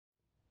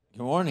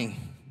Good morning.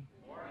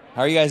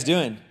 How are you guys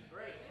doing?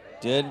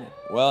 Good.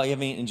 Well, you have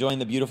been enjoying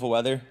the beautiful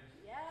weather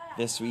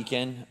this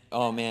weekend?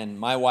 Oh man,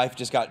 my wife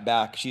just got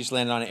back. She just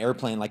landed on an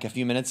airplane like a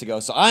few minutes ago.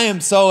 So I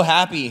am so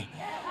happy.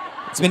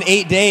 It's been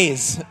 8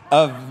 days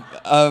of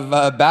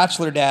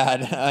bachelor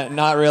dad,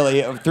 not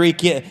really, of 3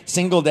 kids,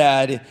 single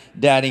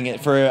dadding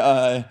it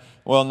for.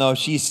 Well, no,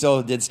 she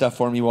still did stuff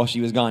for me while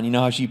she was gone. You know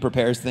how she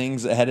prepares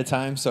things ahead of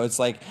time? So it's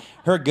like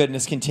her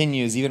goodness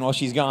continues even while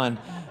she's gone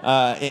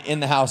in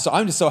the house. So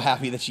I'm just so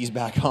happy that she's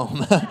back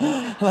home.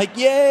 Like,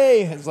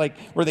 yay! It's like,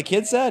 were the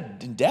kids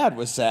sad? Dad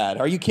was sad.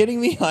 Are you kidding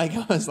me? Like,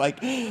 I was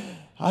like,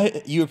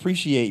 you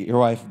appreciate your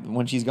wife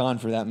when she's gone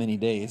for that many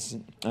days.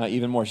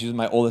 Even more. She was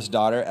my oldest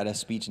daughter at a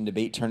speech and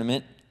debate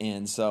tournament.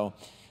 And so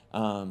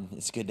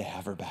it's good to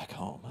have her back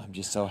home. I'm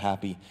just so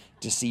happy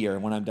to see her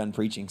when I'm done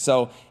preaching.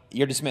 So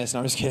you're dismissed. No,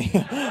 I'm just kidding.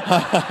 All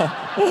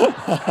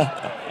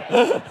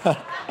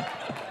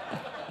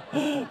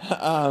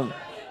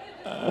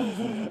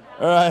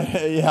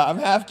right. Yeah, I'm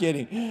half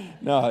kidding.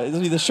 No, this will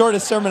be the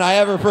shortest sermon I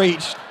ever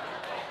preached.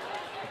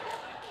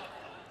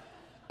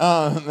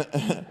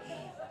 But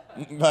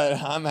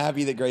I'm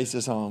happy that Grace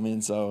is home,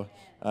 and so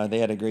they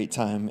had a great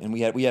time, and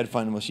we had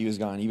fun while she was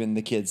gone. Even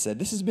the kids said,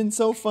 "This has been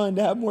so fun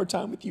to have more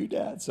time with you,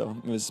 Dad." So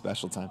it was a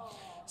special time.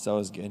 So it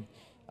was good.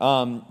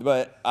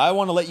 But I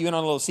want to let you in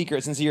on a little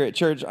secret since you're at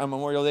church on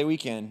Memorial Day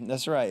weekend.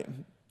 That's right.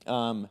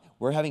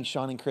 We're having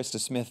Sean and Krista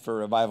Smith for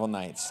revival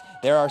nights.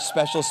 They're our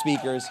special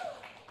speakers.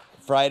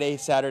 Friday,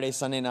 Saturday,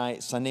 Sunday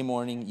night, Sunday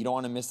morning. You don't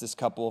want to miss this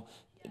couple.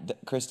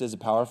 Krista is a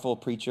powerful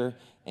preacher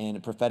and a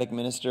prophetic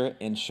minister,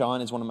 and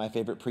Sean is one of my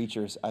favorite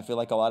preachers. I feel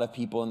like a lot of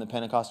people in the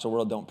Pentecostal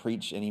world don't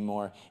preach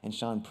anymore, and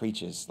Sean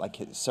preaches like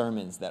his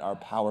sermons that are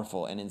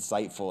powerful and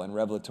insightful and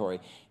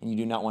revelatory, and you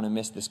do not want to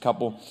miss this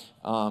couple.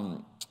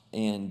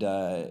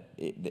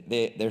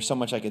 There's so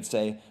much I could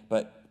say,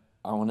 but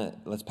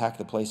let's pack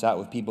the place out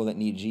with people that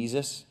need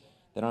Jesus,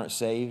 that aren't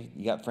saved.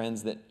 You got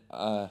friends that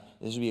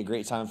this would be a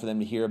great time for them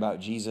to hear about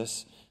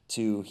Jesus,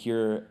 to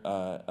hear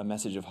a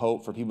message of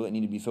hope for people that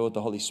need to be filled with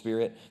the Holy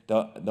Spirit.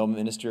 They'll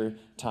minister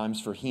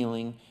times for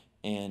healing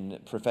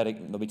and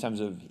prophetic. There'll be times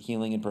of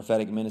healing and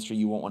prophetic ministry.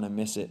 You won't want to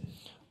miss it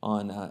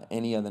on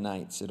any of the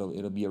nights.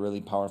 It'll be a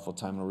really powerful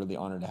time. We're really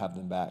honored to have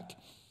them back.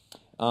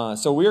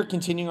 So we're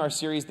continuing our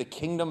series, The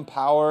Kingdom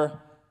Power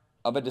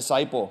of a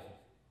Disciple.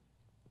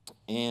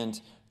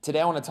 And today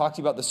I want to talk to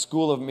you about the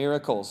School of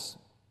Miracles.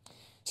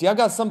 See, I've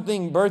got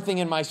something birthing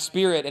in my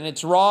spirit, and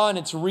it's raw, and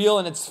it's real,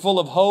 and it's full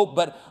of hope,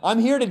 but I'm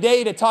here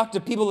today to talk to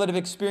people that have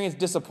experienced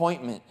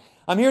disappointment.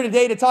 I'm here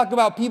today to talk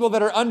about people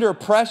that are under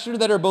pressure,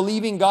 that are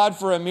believing God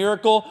for a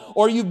miracle,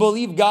 or you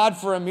believed God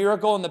for a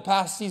miracle in the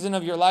past season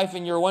of your life,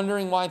 and you're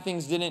wondering why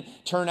things didn't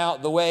turn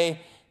out the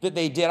way that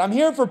they did. I'm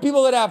here for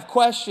people that have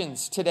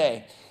questions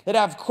today, that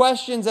have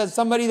questions as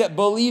somebody that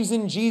believes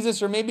in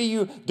Jesus, or maybe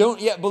you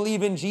don't yet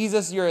believe in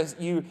Jesus. You're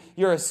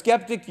a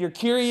skeptic, you're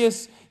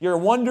curious, you're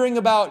wondering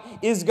about,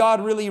 is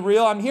God really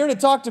real? I'm here to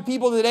talk to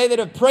people today that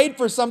have prayed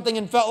for something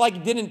and felt like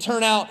it didn't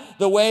turn out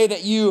the way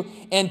that you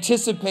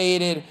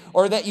anticipated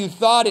or that you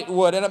thought it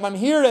would. And I'm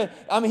here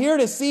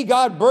to see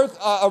God birth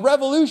a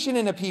revolution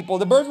in a people,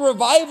 to birth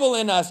revival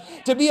in us,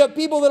 to be a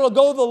people that will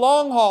go the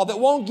long haul, that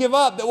won't give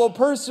up, that will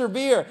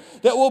persevere,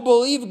 that will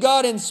believe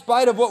God in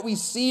spite of what we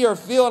see or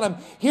feel. And I'm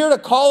here to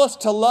call us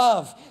to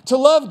love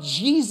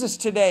Jesus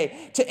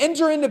today, to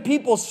enter into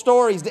people's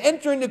stories, to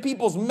enter into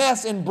people's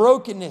mess and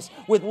brokenness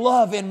with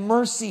love and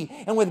mercy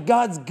and with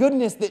God's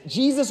goodness, that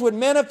Jesus would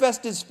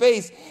manifest his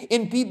face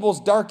in people's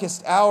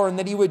darkest hour, and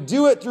that he would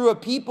do it through a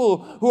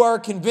people who are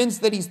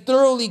convinced that he's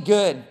thoroughly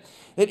good,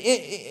 that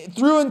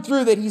through and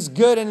through that he's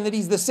good, and that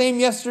he's the same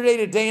yesterday,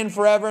 today, and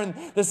forever. And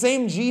the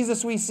same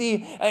Jesus we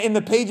see in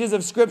the pages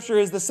of Scripture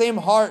is the same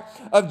heart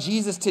of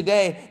Jesus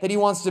today, that he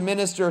wants to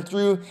minister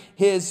through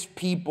his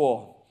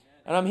people.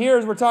 And I'm here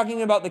as we're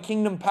talking about the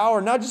kingdom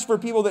power, not just for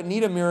people that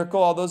need a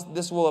miracle, although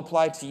this will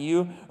apply to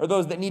you, or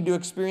those that need to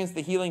experience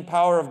the healing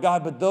power of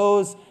God, but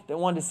those that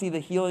want to see the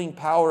healing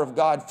power of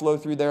God flow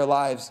through their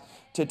lives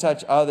to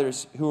touch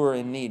others who are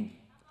in need.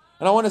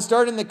 And I want to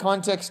start in the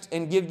context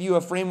and give you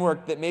a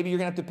framework that maybe you're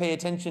going to have to pay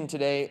attention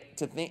today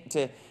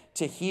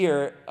to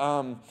hear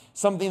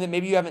something that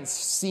maybe you haven't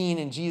seen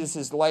in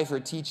Jesus' life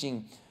or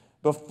teaching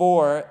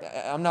before.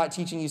 I'm not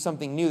teaching you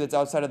something new that's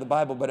outside of the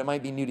Bible, but it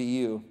might be new to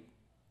you.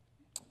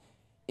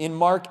 In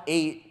Mark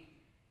 8,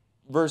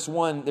 verse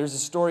 1, there's a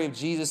story of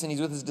Jesus, and he's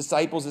with his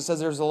disciples. It says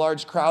there was a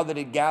large crowd that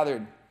had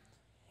gathered.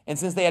 And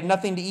since they had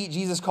nothing to eat,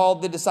 Jesus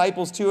called the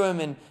disciples to him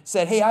and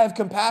said, "Hey, I have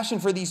compassion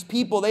for these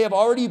people. They have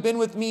already been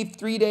with me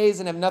 3 days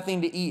and have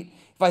nothing to eat.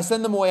 If I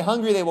send them away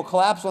hungry, they will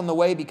collapse on the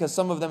way because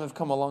some of them have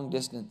come a long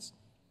distance."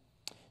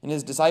 And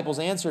his disciples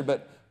answered,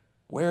 "But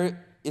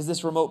where is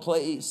this remote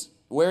place?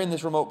 Where in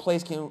this remote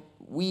place can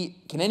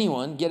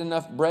anyone get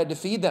enough bread to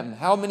feed them?"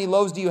 "How many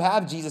loaves do you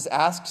have?" Jesus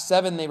asked.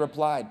 "7," they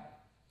replied.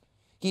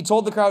 He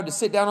told the crowd to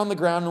sit down on the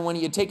ground, and when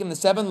he had taken the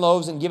 7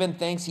 loaves and given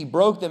thanks, he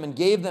broke them and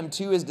gave them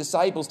to his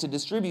disciples to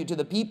distribute to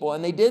the people,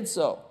 and they did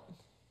so.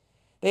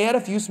 They had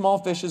a few small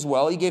fish as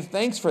well. He gave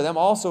thanks for them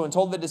also and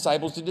told the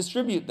disciples to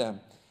distribute them.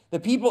 The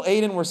people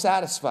ate and were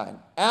satisfied.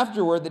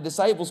 Afterward, the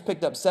disciples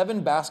picked up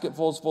 7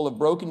 basketfuls full of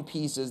broken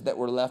pieces that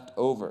were left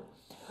over.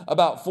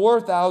 About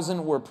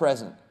 4,000 were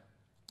present.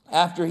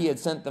 After he had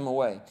sent them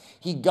away,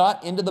 he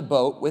got into the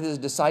boat with his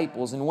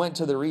disciples and went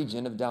to the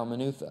region of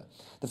Dalmanutha.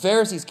 The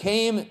Pharisees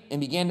came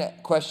and began to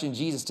question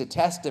Jesus to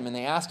test him, and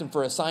they asked him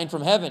for a sign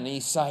from heaven. And he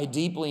sighed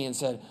deeply and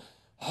said,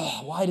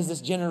 "Oh, why does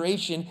this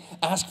generation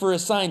ask for a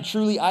sign?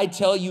 Truly, I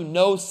tell you,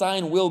 no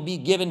sign will be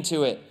given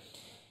to it."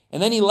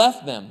 And then he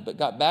left them, but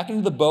got back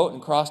into the boat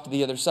and crossed to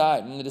the other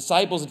side. And the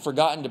disciples had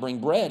forgotten to bring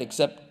bread,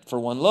 except for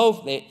 1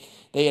 loaf they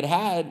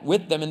had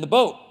with them in the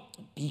boat.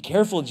 "Be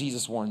careful,"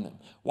 Jesus warned them.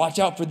 "Watch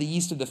out for the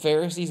yeast of the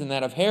Pharisees and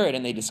that of Herod."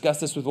 And they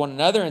discussed this with one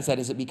another and said,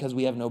 "Is it because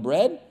we have no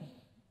bread?"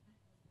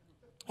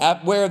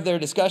 Aware of their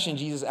discussion,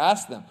 Jesus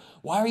asked them,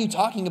 "Why are you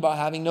talking about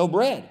having no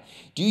bread?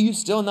 Do you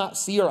still not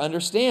see or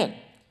understand?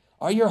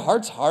 Are your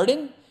hearts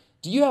hardened?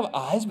 Do you have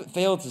eyes but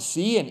fail to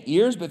see and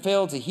ears but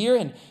fail to hear?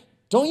 And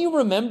don't you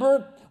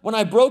remember when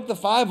I broke the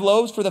 5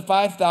 loaves for the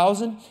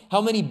 5,000?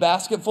 How many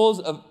basketfuls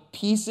of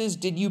pieces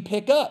did you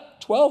pick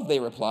up?" 12, they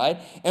replied.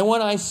 "And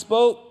when I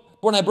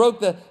broke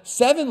the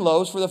 7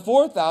 loaves for the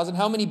 4,000,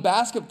 how many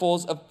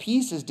basketfuls of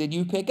pieces did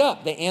you pick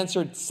up?" They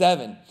answered,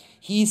 7.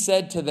 He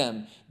said to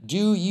them,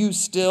 "Do you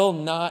still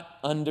not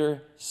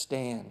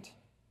understand?"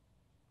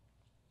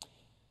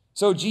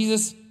 So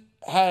Jesus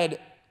had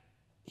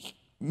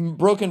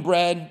broken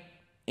bread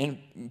and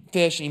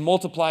fish, and he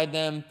multiplied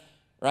them,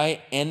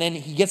 right? And then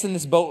he gets in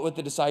this boat with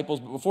the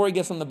disciples. But before he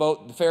gets on the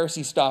boat, the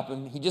Pharisees stop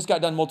him. He just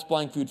got done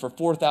multiplying food for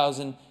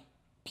 4,000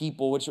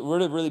 people, which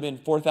would have really been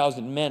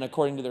 4,000 men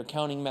according to their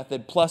counting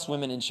method, plus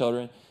women and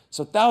children.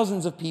 So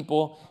thousands of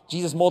people.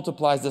 Jesus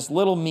multiplies this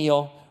little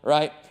meal,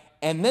 right?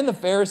 And then the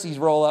Pharisees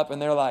roll up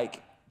and they're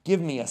like, "Give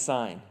me a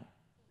sign."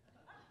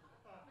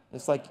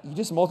 It's like, you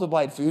just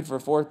multiplied food for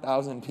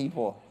 4,000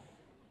 people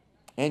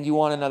and you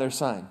want another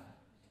sign.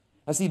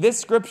 Now see, this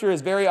scripture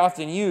is very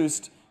often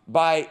used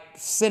by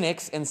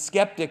cynics and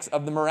skeptics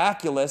of the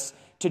miraculous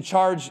to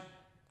charge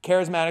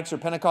charismatics or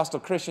Pentecostal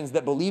Christians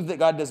that believe that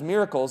God does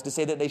miracles to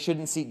say that they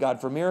shouldn't seek God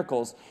for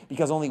miracles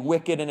because only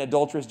wicked and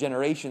adulterous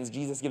generations.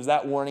 Jesus gives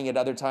that warning at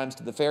other times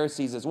to the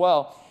Pharisees as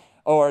well.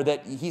 Or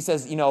that he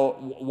says,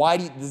 why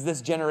does this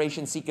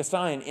generation seek a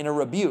sign, in a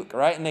rebuke,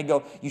 right? And they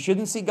go, you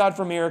shouldn't seek God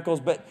for miracles.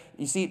 But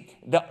you see,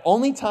 the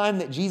only time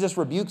that Jesus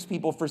rebukes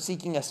people for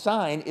seeking a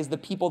sign is the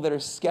people that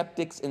are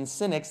skeptics and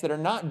cynics that are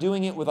not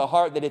doing it with a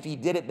heart that if he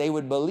did it, they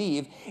would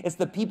believe. It's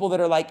the people that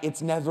are like,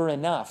 it's never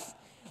enough.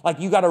 Like,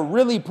 you got to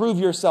really prove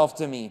yourself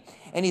to me.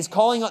 And he's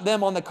calling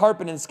them on the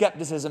carpet in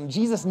skepticism.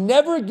 Jesus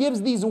never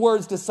gives these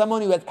words to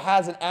someone who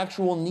has an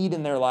actual need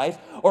in their life,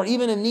 or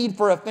even a need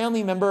for a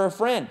family member or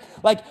friend.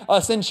 Like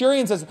a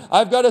centurion says,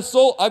 I've got a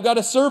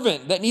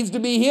servant that needs to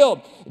be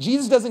healed.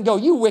 Jesus doesn't go,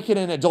 "You wicked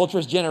and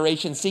adulterous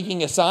generation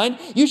seeking a sign.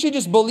 You should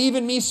just believe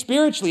in me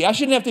spiritually. I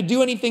shouldn't have to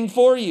do anything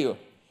for you."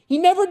 He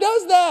never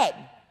does that.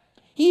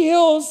 He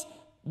heals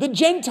the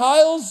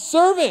Gentiles'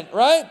 servant,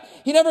 right?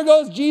 He never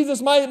goes,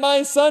 "Jesus,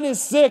 my son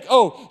is sick.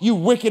 Oh, you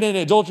wicked and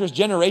adulterous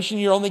generation,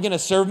 you're only going to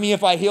serve me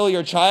if I heal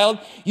your child.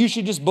 You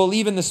should just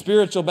believe in the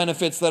spiritual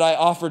benefits that I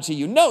offer to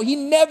you." No, he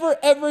never,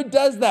 ever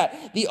does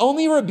that. The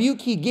only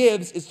rebuke he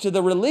gives is to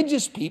the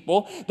religious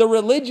people, the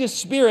religious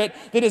spirit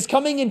that is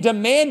coming and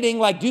demanding,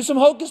 like, do some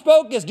hocus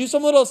pocus, do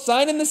some little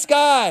sign in the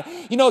sky,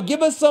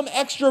 give us some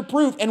extra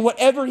proof. And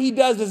whatever he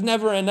does is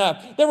never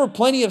enough. There were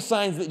plenty of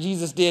signs that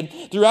Jesus did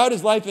throughout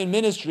his life and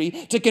ministry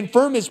to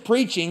confirm his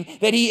preaching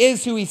that he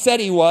is who he said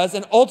he was,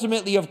 and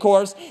ultimately, of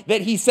course,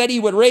 that he said he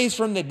would raise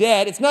from the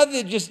dead. It's not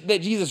that just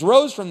that Jesus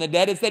rose from the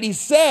dead, it's that he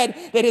said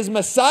that his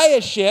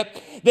messiahship,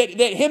 that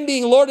him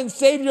being Lord and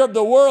Savior of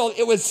the world,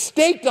 it was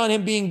staked on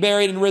him being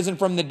buried and risen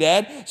from the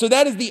dead. So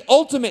that is the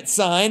ultimate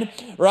sign,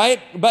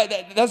 right? But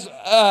that's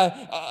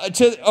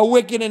to a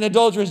wicked and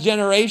adulterous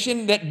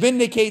generation that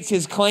vindicates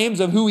his claims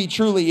of who he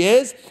truly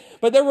is.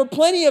 But there were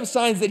plenty of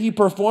signs that he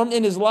performed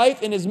in his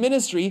life, in his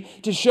ministry,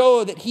 to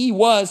show that he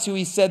was who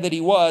he said that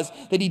he was,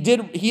 that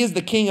he is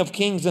the King of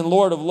Kings and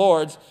Lord of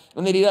Lords,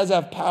 and that he does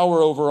have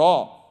power over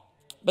all.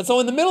 But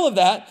so in the middle of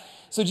that,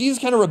 so Jesus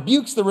kind of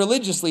rebukes the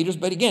religious leaders,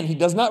 but again, he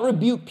does not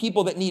rebuke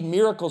people that need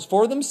miracles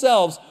for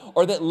themselves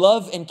or that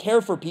love and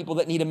care for people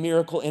that need a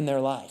miracle in their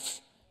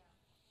life.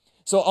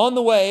 So on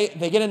the way,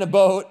 they get in a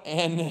boat,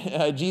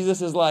 and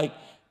Jesus is like,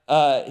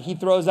 he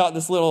throws out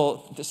this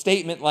little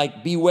statement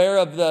like, beware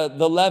of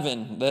the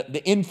leaven,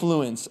 the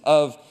influence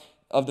of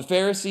the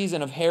Pharisees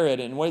and of Herod.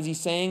 And what is he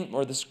saying?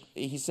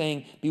 He's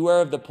saying, beware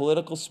of the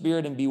political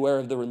spirit and beware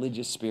of the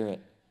religious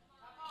spirit.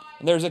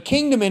 And there's a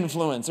kingdom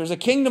influence. There's a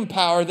kingdom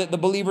power that the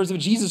believers of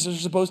Jesus are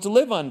supposed to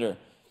live under.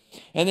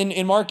 And then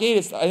in Mark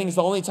 8, I think it's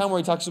the only time where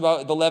he talks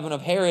about the leaven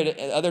of Herod.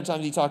 At other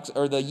times he talks,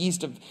 or the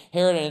yeast of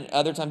Herod, and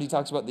other times he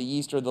talks about the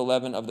yeast or the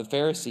leaven of the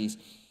Pharisees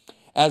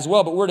as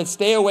well. But we're to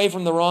stay away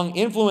from the wrong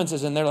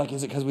influences. And they're like,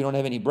 is it because we don't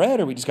have any bread,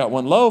 or we just got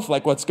one loaf?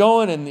 Like, what's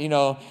going? And,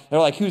 they're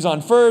like, who's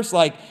on first?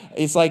 Like,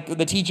 it's like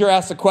the teacher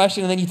asks a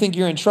question and then you think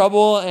you're in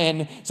trouble.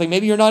 And it's like,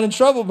 maybe you're not in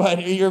trouble,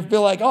 but you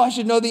feel like, oh, I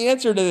should know the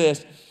answer to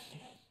this.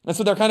 And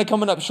so they're kind of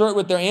coming up short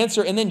with their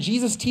answer. And then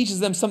Jesus teaches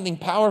them something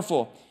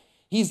powerful.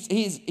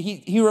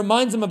 He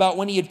reminds them about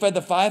when he had fed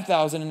the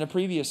 5,000 in a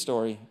previous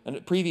story, in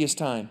a previous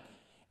time,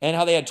 and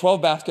how they had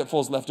 12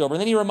 basketfuls left over. And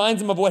then he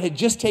reminds them of what had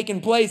just taken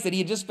place, that he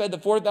had just fed the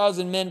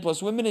 4,000 men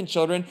plus women and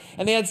children,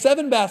 and they had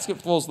 7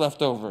 basketfuls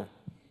left over.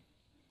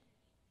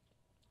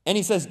 And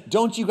he says,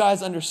 don't you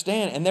guys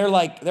understand? And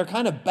they're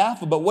kind of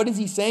baffled. But what is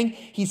he saying?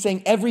 He's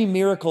saying every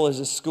miracle is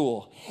a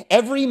school.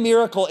 Every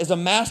miracle is a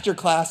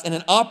masterclass and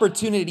an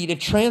opportunity to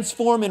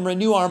transform and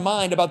renew our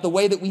mind about the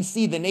way that we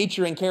see the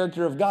nature and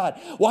character of God.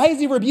 Why is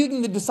he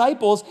rebuking the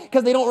disciples?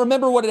 Because they don't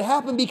remember what had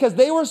happened, because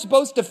they were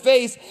supposed to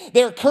face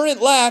their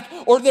current lack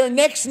or their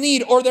next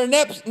need or their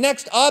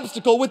next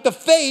obstacle with the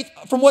faith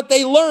from what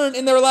they learned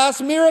in their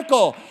last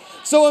miracle.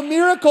 So a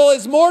miracle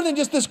is more than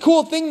just this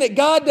cool thing that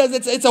God does.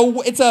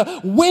 It's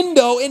a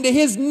window into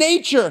his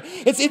nature.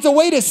 It's a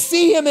way to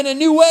see him in a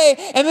new way,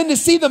 and then to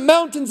see the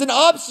mountains and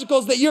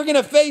obstacles that you're going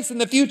to face in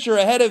the future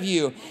ahead of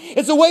you.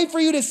 It's a way for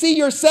you to see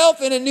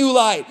yourself in a new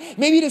light.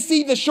 Maybe to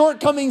see the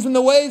shortcomings and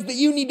the ways that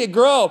you need to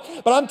grow.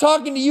 But I'm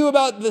talking to you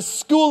about the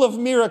school of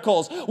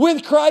miracles.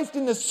 With Christ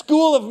in the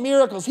school of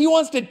miracles, he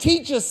wants to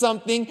teach us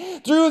something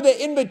through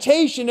the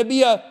invitation to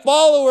be a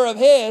follower of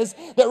his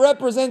that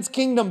represents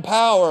kingdom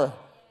power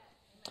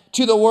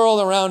to the world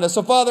around us.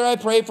 So Father, I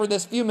pray for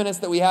this few minutes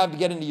that we have to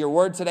get into your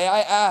word today. I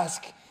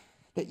ask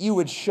that you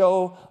would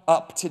show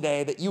up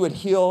today, that you would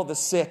heal the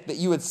sick, that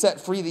you would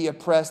set free the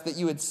oppressed, that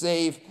you would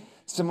save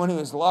someone who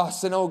is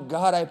lost. And oh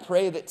God, I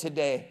pray that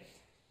today,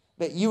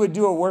 that you would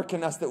do a work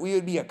in us, that we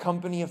would be a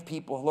company of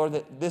people, Lord,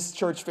 that this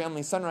church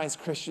family, Sonrise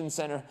Christian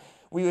Center,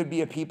 we would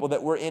be a people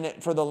that we're in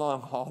it for the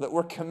long haul, that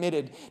we're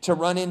committed to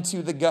run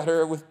into the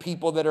gutter with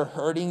people that are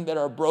hurting, that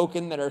are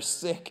broken, that are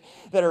sick,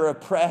 that are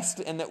oppressed,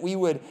 and that we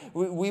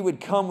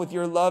would come with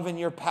your love and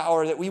your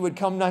power, that we would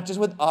come not just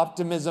with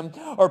optimism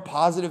or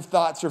positive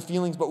thoughts or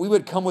feelings, but we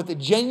would come with a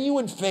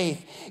genuine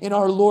faith in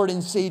our Lord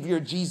and Savior,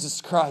 Jesus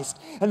Christ,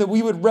 and that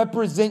we would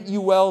represent you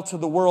well to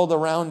the world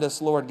around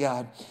us, Lord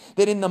God.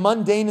 That in the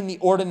mundane and the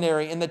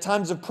ordinary, in the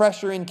times of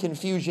pressure and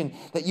confusion,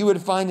 that you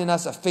would find in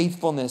us a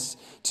faithfulness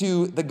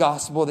to the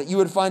gospel, that you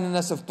would find in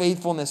us a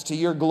faithfulness to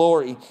your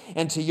glory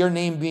and to your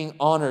name being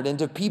honored and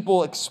to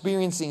people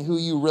experiencing who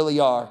you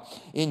really are.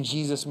 In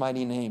Jesus'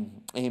 mighty name,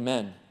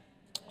 amen.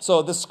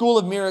 So the school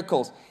of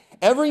miracles.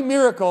 Every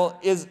miracle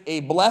is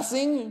a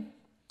blessing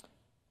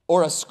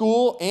or a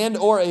school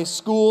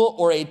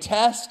or a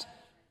test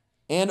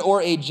and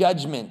or a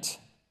judgment.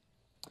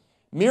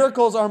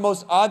 Miracles are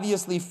most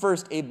obviously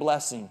first a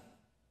blessing.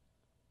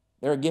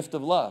 They're a gift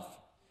of love.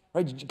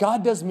 Right?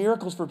 God does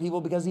miracles for people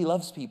because he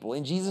loves people.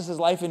 In Jesus'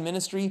 life and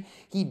ministry,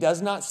 he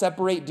does not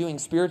separate doing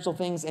spiritual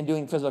things and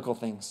doing physical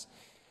things.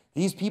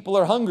 These people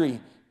are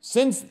hungry.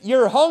 Since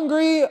you're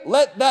hungry,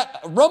 let that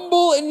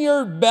rumble in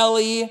your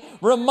belly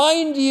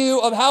remind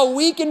you of how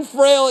weak and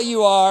frail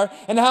you are,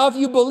 and how if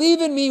you believe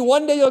in me,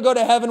 one day you'll go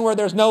to heaven where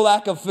there's no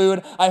lack of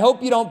food. I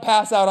hope you don't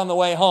pass out on the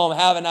way home.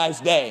 Have a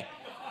nice day.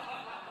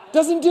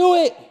 Doesn't do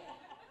it.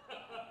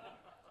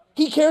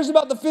 He cares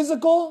about the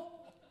physical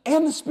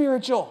and the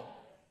spiritual.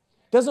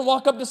 Doesn't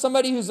walk up to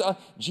somebody who's,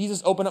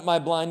 Jesus, open up my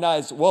blind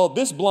eyes. Well,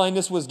 this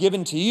blindness was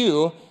given to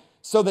you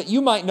so that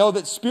you might know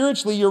that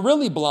spiritually you're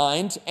really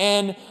blind,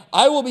 and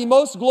I will be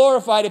most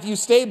glorified if you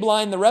stay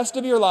blind the rest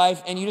of your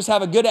life and you just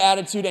have a good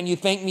attitude and you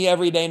thank me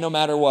every day no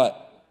matter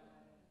what.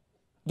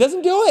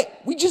 Doesn't do it.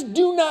 We just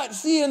do not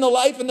see it in the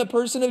life and the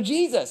person of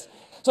Jesus.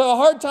 So I have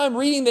a hard time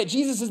reading that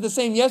Jesus is the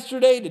same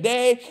yesterday,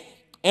 today,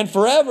 and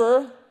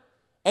forever,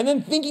 and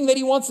then thinking that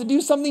he wants to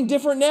do something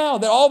different now,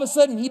 that all of a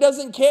sudden he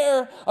doesn't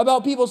care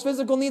about people's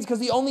physical needs because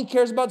he only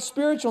cares about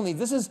spiritual needs.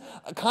 This is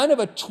a kind of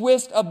a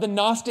twist of the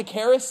Gnostic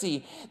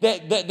heresy,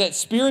 that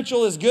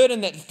spiritual is good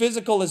and that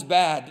physical is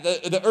bad.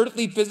 The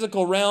earthly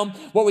physical realm,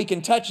 what we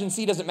can touch and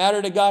see doesn't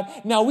matter to God.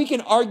 Now we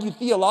can argue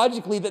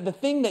theologically that the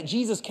thing that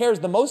Jesus cares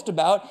the most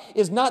about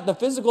is not the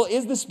physical,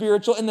 is the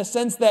spiritual, in the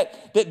sense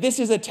that this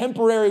is a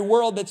temporary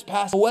world that's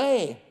passed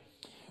away.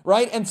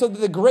 Right? And so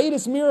the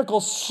greatest miracle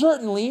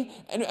certainly,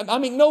 and I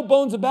mean no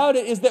bones about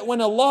it, is that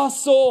when a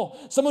lost soul,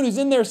 someone who's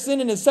in their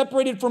sin and is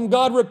separated from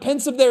God,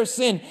 repents of their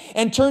sin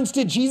and turns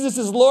to Jesus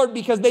as Lord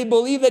because they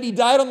believe that he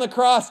died on the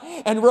cross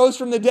and rose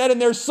from the dead,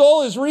 and their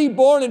soul is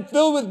reborn and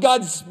filled with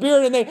God's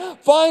Spirit, and they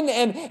find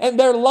and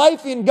their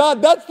life in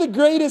God. That's the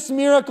greatest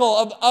miracle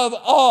of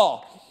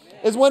all,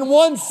 is when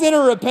one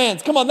sinner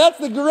repents. Come on, that's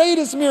the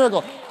greatest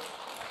miracle.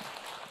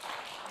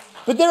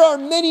 But there are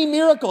many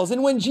miracles.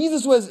 And when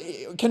Jesus was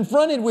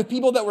confronted with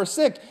people that were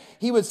sick,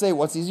 he would say,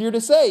 what's easier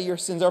to say? Your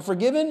sins are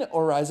forgiven,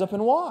 or rise up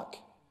and walk.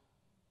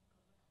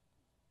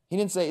 He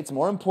didn't say it's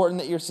more important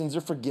that your sins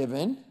are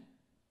forgiven.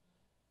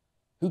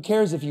 Who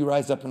cares if you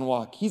rise up and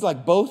walk? He's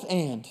like both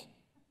and.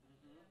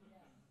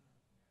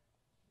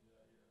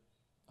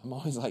 I'm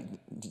always like,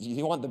 do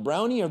you want the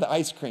brownie or the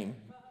ice cream?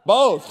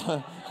 Both.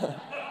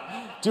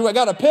 Do I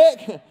got to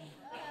pick?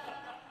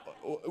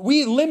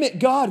 We limit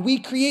God. We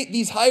create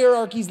these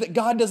hierarchies that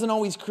God doesn't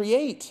always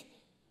create.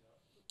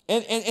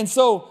 And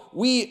so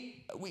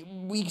we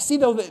we see,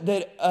 though,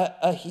 that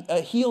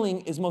a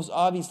healing is most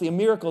obviously, a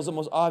miracle is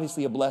most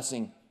obviously a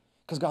blessing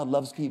because God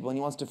loves people and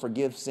he wants to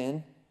forgive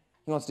sin.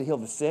 He wants to heal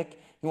the sick.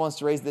 He wants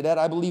to raise the dead.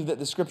 I believe that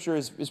the scripture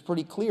is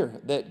pretty clear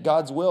that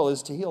God's will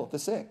is to heal the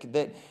sick,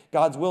 that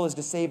God's will is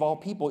to save all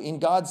people. In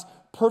God's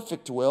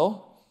perfect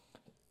will,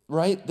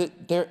 right,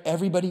 that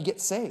everybody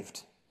gets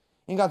saved.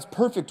 In God's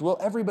perfect will,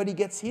 everybody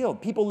gets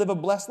healed. People live a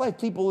blessed life.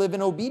 People live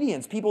in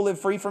obedience. People live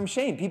free from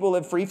shame. People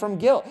live free from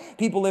guilt.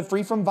 People live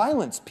free from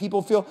violence.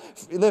 People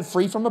live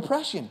free from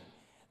oppression.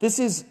 This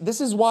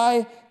is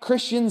why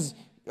Christians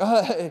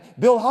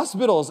build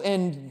hospitals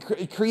and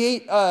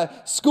create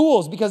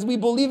schools, because we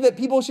believe that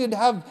people should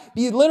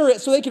be literate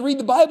so they can read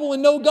the Bible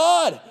and know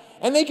God.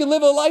 And they can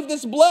live a life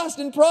that's blessed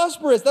and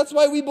prosperous. That's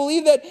why we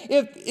believe that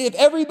if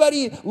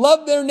everybody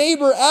loved their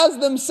neighbor as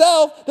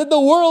themselves, that the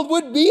world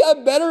would be a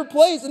better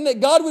place and that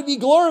God would be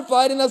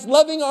glorified in us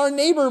loving our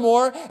neighbor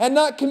more and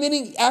not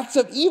committing acts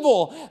of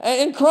evil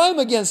and crime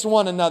against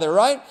one another,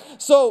 right?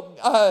 So,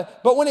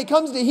 but when it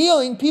comes to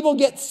healing, people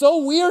get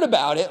so weird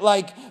about it.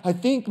 Like, I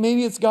think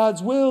maybe it's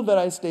God's will that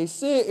I stay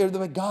sick. Or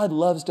that God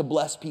loves to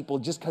bless people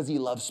just because he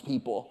loves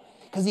people,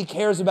 because he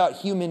cares about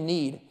human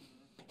need.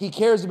 He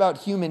cares about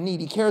human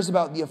need. He cares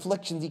about the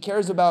afflictions. He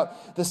cares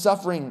about the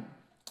suffering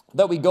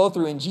that we go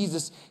through. And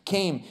Jesus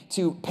came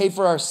to pay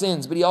for our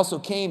sins, but he also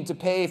came to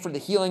pay for the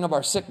healing of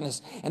our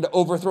sickness and to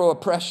overthrow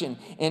oppression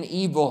and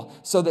evil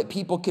so that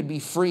people could be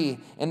free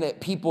and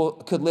that people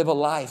could live a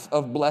life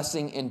of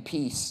blessing and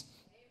peace.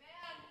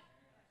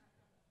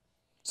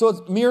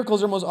 So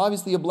miracles are most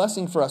obviously a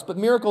blessing for us, but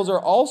miracles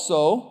are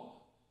also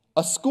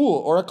a school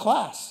or a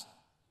class.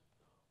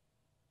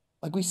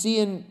 Like we see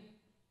in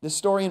this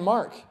story in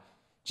Mark.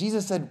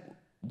 Jesus said,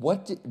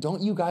 don't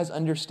you guys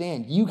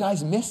understand? You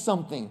guys missed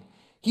something.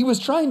 He was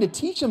trying to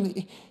teach them.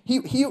 He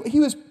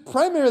was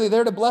primarily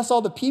there to bless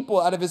all the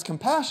people out of his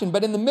compassion.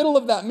 But in the middle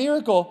of that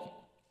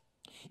miracle,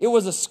 it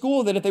was a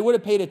school that if they would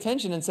have paid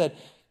attention and said,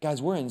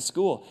 guys, we're in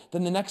school.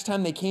 Then the next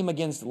time they came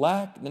against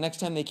lack, the next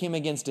time they came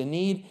against a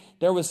need,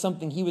 there was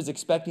something he was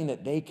expecting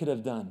that they could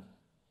have done.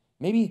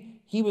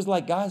 Maybe he was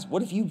like, guys,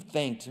 what if you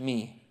thanked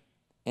me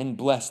and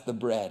blessed the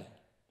bread,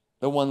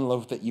 the one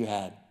loaf that you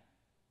had?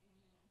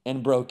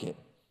 And broke it.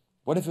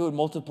 What if it would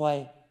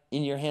multiply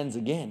in your hands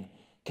again?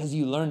 Because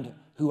you learned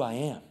who I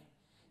am.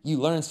 You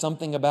learned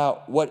something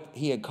about what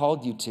he had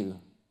called you to.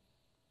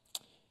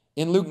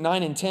 In Luke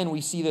 9 and 10,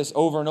 we see this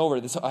over and over,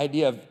 this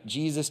idea of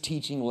Jesus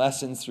teaching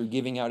lessons through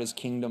giving out his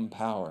kingdom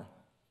power.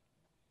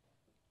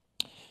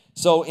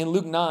 So in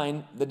Luke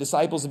 9, the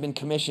disciples have been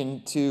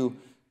commissioned to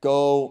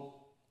go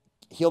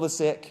heal the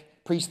sick,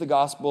 preach the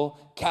gospel,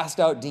 cast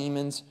out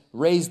demons,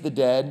 raise the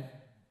dead.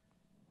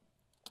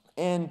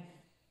 And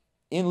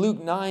in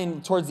Luke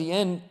 9,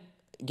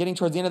 getting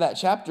towards the end of that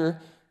chapter,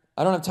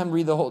 I don't have time to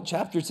read the whole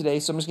chapter today,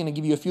 so I'm just going to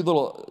give you a few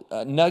little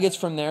nuggets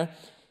from there,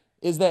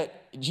 is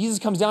that Jesus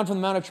comes down from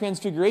the Mount of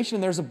Transfiguration,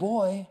 and there's a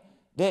boy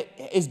that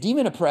is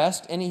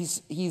demon-oppressed, and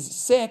he's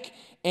sick,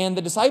 and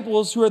the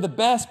disciples, who are the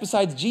best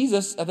besides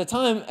Jesus at the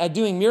time at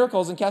doing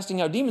miracles and casting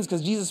out demons,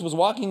 because Jesus was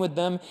walking with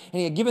them, and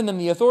he had given them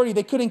the authority,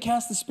 they couldn't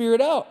cast the spirit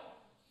out.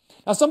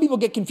 Now, some people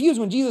get confused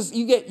when you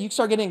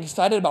start getting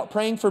excited about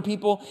praying for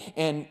people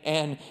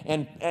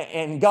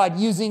and God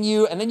using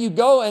you, and then you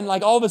go and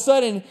like all of a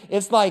sudden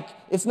it's like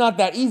it's not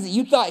that easy.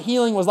 You thought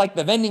healing was like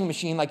the vending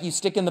machine, like you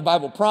stick in the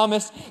Bible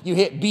promise, you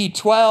hit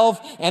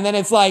B12, and then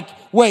it's like,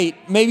 wait,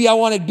 maybe I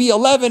wanted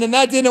B11 and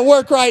that didn't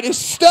work right. It's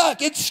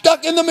stuck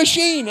in the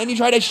machine, and you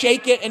try to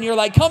shake it, and you're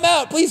like, come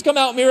out, please come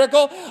out,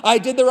 miracle. I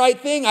did the right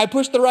thing. I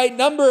pushed the right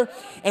number,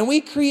 and we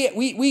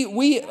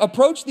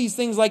approach these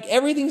things like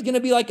everything's going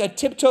to be like a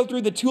tiptoe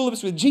through the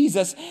tulips with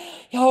Jesus.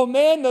 Oh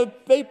man,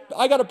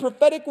 I got a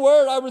prophetic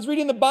word. I was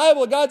reading the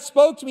Bible. God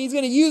spoke to me. He's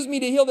going to use me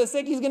to heal the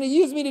sick. He's going to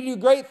use me to do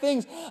great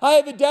things. I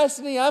have a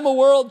destiny. I'm a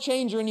world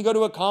changer. And you go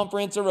to a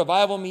conference, a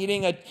revival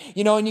meeting, and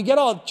you get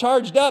all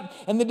charged up.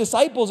 And the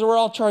disciples were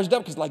all charged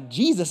up because like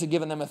Jesus had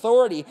given them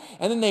authority.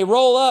 And then they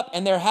roll up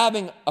and they're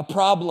having a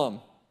problem.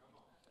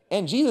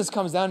 And Jesus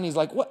comes down and he's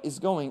like, what is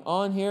going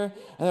on here?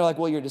 And they're like,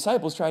 well, your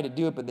disciples tried to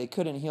do it, but they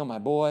couldn't heal my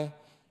boy.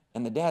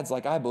 And the dad's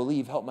like, I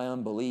believe, help my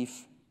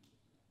unbelief.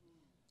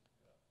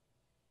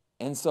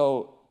 And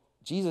so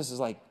Jesus is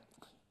like,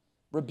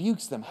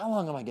 rebukes them. How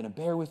long am I going to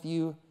bear with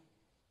you?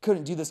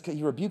 Couldn't do this.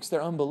 He rebukes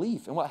their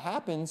unbelief. And what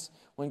happens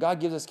when God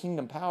gives us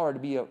kingdom power to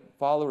be a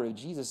follower of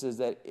Jesus is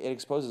that it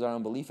exposes our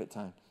unbelief at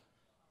times.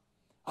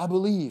 I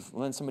believe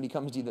when somebody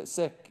comes to you that's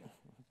sick.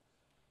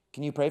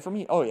 Can you pray for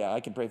me? Oh, yeah, I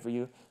can pray for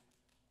you.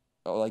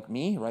 Oh, like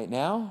me right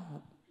now?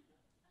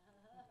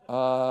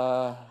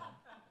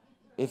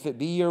 If it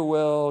be your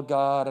will,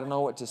 God, I don't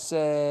know what to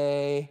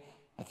say.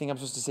 I think I'm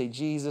supposed to say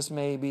Jesus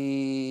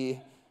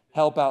maybe.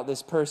 Help out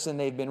this person.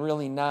 They've been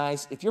really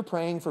nice. If you're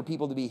praying for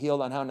people to be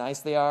healed on how nice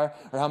they are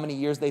or how many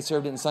years they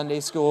served in Sunday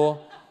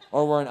school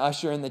or were an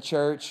usher in the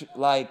church,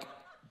 like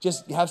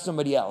just have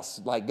somebody else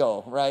like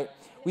go, right?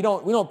 We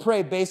don't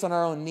pray based on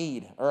our own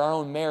need or our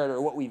own merit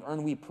or what we've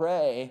earned. We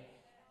pray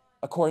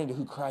according to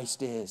who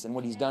Christ is and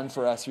what he's done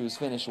for us through his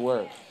finished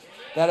work.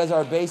 That is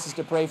our basis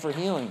to pray for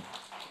healing.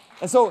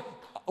 And so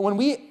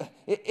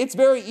It's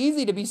very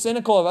easy to be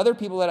cynical of other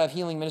people that have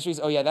healing ministries.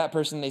 Oh yeah, that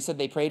person, they said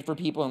they prayed for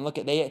people, and look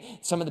at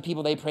some of the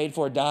people they prayed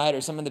for died,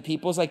 or some of the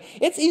people. It's like,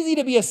 it's easy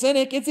to be a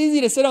cynic. It's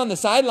easy to sit on the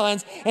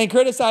sidelines and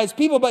criticize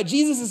people, but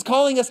Jesus is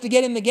calling us to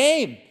get in the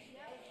game.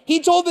 He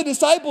told the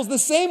disciples, the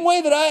same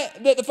way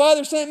that the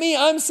Father sent me,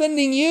 I'm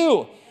sending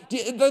you.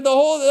 The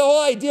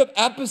whole idea of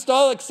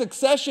apostolic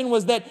succession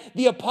was that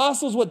the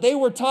apostles, what they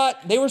were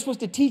taught, they were supposed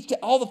to teach to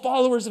all the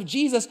followers of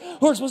Jesus,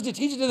 who are supposed to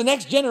teach it to the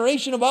next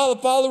generation of all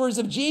the followers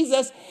of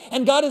Jesus.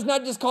 And God has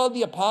not just called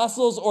the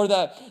apostles or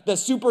the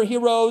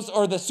superheroes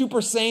or the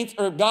super saints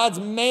or God's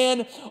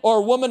man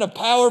or woman of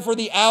power for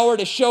the hour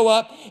to show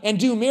up and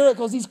do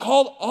miracles. He's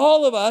called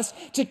all of us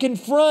to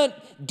confront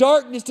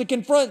darkness, to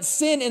confront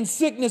sin and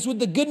sickness with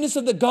the goodness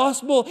of the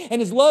gospel and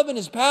his love and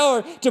his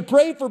power, to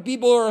pray for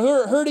people who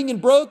are hurting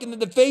and broken, that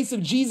the face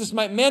of Jesus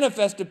might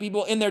manifest to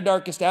people in their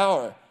darkest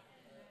hour.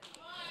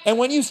 And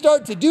when you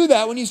start to do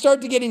that, when you start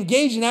to get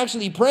engaged in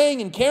actually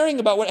praying and caring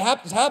about what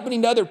is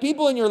happening to other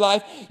people in your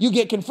life, you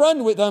get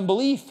confronted with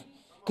unbelief.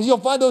 Because you'll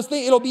find those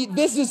things,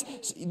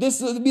 this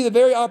will be the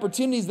very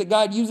opportunities that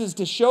God uses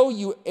to show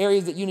you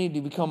areas that you need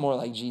to become more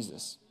like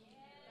Jesus.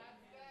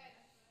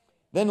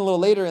 Then a little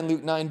later in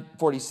Luke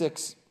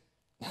 9:46,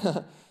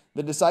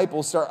 the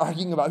disciples start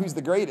arguing about who's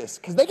the greatest,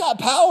 because they got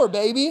power,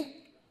 baby.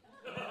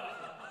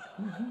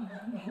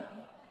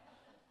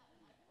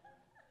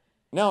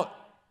 Now,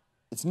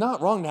 it's not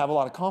wrong to have a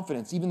lot of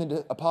confidence. Even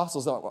the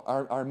apostles,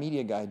 our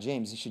media guy,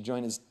 James, he should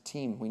join his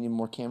team. We need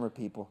more camera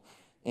people.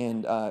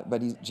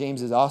 But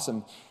James is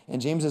awesome. And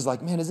James is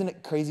like, man, isn't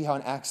it crazy how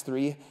in Acts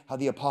 3, how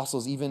the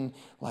apostles even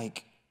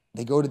like,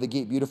 they go to the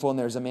gate beautiful, and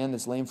there's a man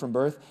that's lame from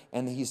birth,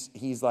 and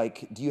he's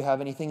like, do you have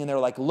anything? And they're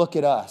like, look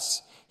at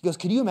us. He goes,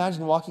 could you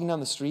imagine walking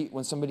down the street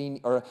when somebody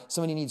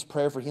needs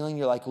prayer for healing?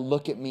 You're like,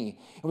 look at me.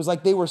 It was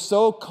like they were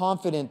so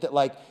confident that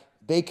like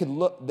they could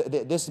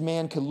this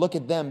man could look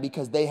at them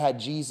because they had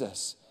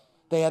Jesus.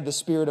 They had the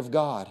Spirit of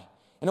God.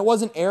 And it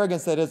wasn't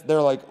arrogance that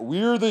they're like,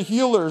 we're the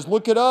healers,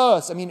 look at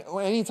us. I mean,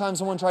 anytime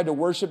someone tried to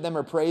worship them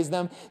or praise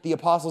them, the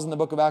apostles in the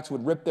book of Acts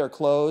would rip their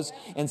clothes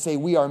and say,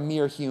 we are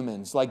mere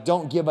humans. Like,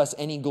 don't give us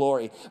any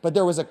glory. But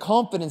there was a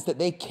confidence that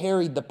they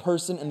carried the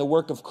person and the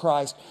work of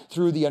Christ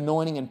through the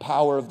anointing and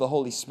power of the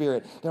Holy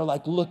Spirit. They're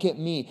like, look at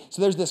me.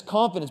 So there's this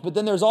confidence. But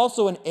then there's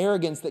also an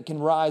arrogance that can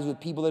rise with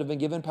people that have been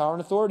given power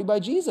and authority by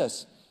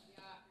Jesus.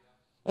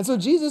 And so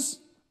Jesus...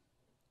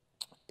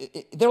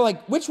 they're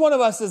like, which one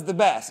of us is the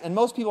best? And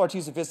most people are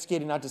too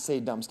sophisticated not to say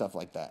dumb stuff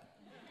like that.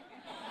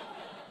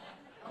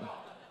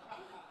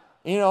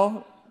 You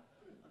know,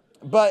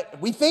 but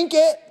we think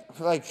it.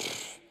 Like,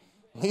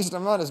 at least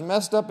I'm not as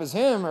messed up as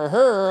him or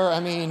her. I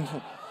mean,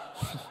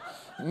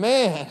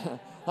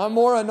 man, I'm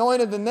more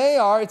anointed than they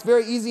are. It's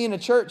very easy in a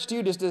church,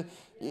 too, just to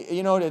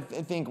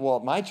think, well,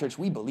 at my church,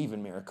 we believe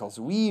in miracles.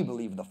 We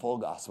believe the full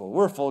gospel.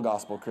 We're full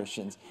gospel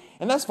Christians.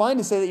 And that's fine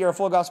to say that you're a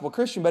full gospel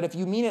Christian, but if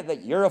you mean it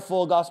that you're a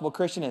full gospel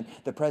Christian and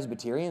the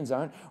Presbyterians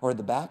aren't, or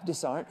the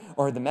Baptists aren't,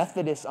 or the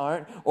Methodists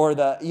aren't, or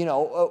the,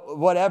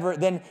 whatever,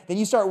 then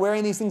you start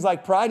wearing these things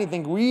like pride and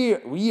think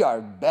we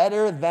are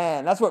better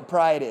than. That's what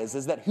pride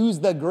is that who's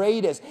the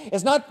greatest.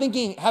 It's not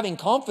having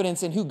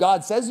confidence in who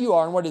God says you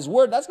are and what his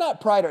word. That's not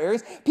pride or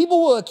arrogance.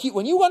 People will accuse,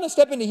 when you want to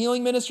step into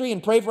healing ministry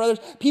and pray for others,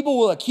 people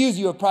will accuse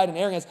you of pride and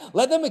arrogance.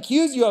 Let them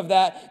accuse you of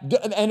that,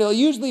 and it'll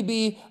usually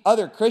be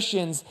other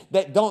Christians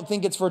that don't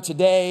think it's for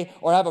today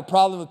or have a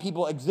problem with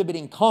people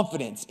exhibiting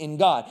confidence in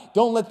God.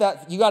 Don't let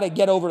that. You got to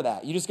get over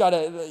that. You got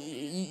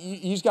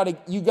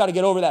to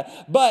get over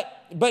that.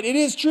 But it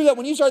is true that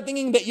when you start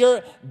thinking that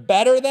you're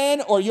better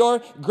than or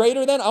you're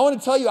greater than, I want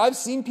to tell you, I've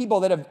seen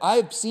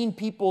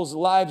people's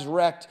lives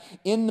wrecked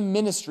in the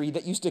ministry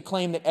that used to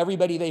claim that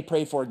everybody they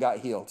prayed for got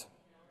healed.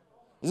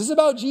 Is this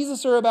about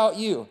Jesus or about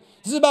you?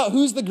 Is this about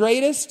who's the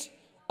greatest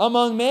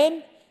among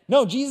men?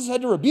 No, Jesus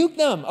had to rebuke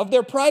them of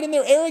their pride and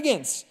their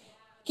arrogance.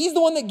 He's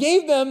the one that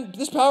gave them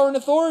this power and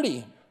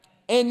authority.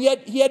 And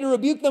yet he had to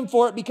rebuke them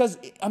for it because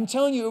I'm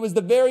telling you, it was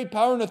the very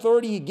power and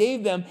authority he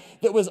gave them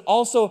that was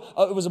also,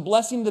 it was a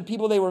blessing to the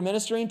people they were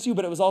ministering to,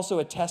 but it was also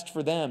a test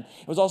for them.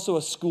 It was also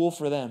a school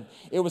for them.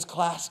 It was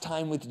class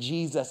time with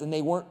Jesus, and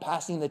they weren't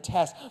passing the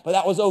test. But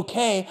that was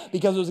okay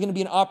because it was going to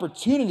be an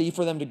opportunity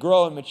for them to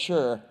grow and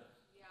mature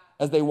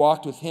as they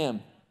walked with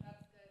him.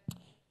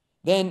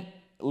 Then,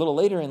 a little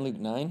later in Luke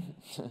 9,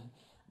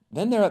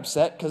 then they're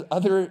upset because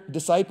other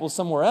disciples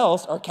somewhere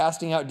else are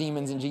casting out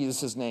demons in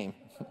Jesus' name.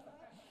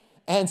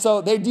 And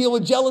so they deal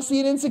with jealousy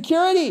and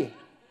insecurity.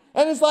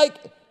 And it's like,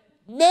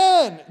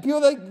 man,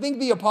 people that think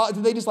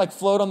they just like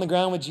float on the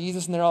ground with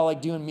Jesus and they're all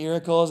like doing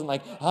miracles and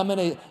like,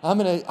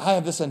 I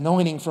have this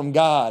anointing from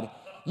God.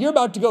 You're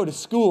about to go to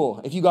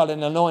school if you got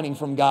an anointing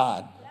from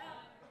God.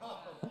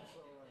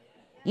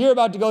 You're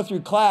about to go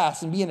through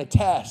class and be in a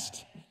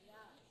test.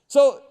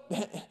 So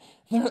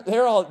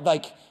they're all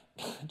like,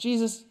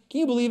 Jesus, can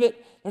you believe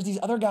it? There's these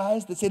other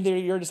guys that say they're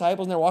your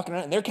disciples and they're walking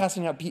around and they're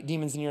casting out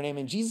demons in your name.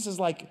 And Jesus is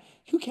like,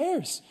 who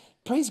cares?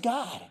 Praise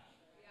God.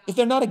 If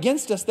they're not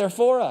against us, they're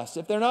for us.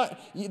 If they're not,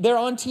 they're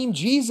on team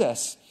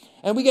Jesus.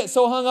 And we get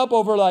so hung up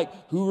over like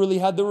who really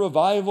had the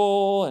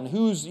revival and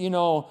who's,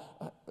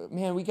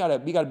 man, we gotta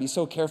be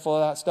so careful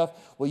of that stuff.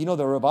 Well,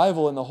 the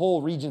revival in the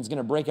whole region is going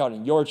to break out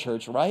in your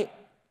church, right?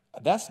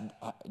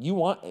 You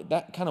want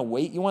that kind of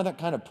weight, you want that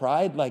kind of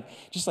pride, like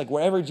just like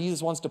wherever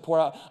Jesus wants to pour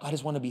out. I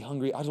just want to be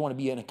hungry. I just want to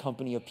be in a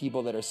company of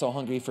people that are so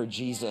hungry for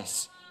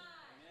Jesus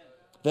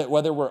that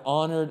whether we're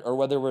honored or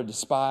whether we're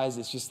despised,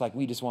 it's just like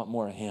we just want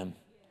more of him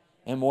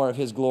and more of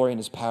his glory and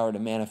his power to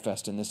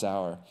manifest in this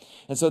hour.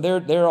 And so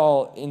they're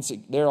all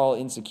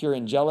insecure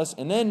and jealous,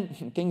 and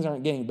then things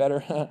aren't getting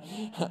better.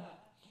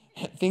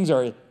 Things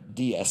are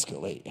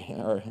de-escalating,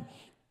 or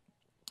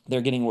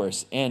they're getting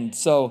worse. And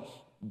so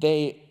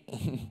they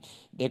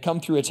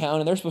come through a town,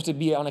 and they're supposed to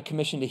be on a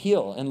commission to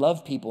heal and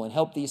love people and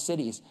help these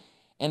cities.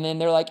 And then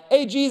they're like,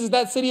 hey, Jesus,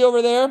 that city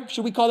over there,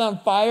 should we call down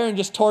fire and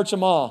just torch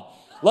them all?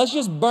 Let's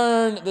just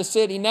burn the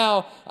city.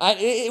 Now,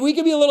 we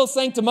could be a little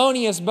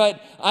sanctimonious,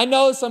 but I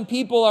know some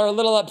people are a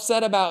little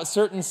upset about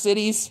certain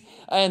cities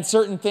and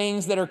certain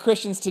things that are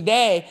Christians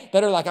today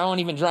that are like, I won't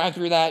even drive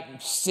through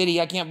that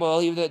city. I can't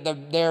believe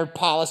that their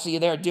policy,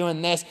 they're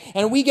doing this.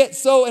 And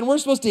we're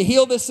supposed to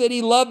heal the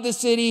city, love the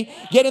city,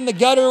 get in the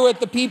gutter with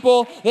the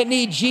people that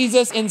need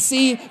Jesus and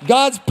see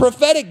God's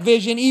prophetic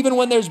vision even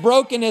when there's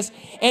brokenness.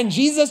 And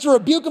Jesus to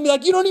rebuke them, be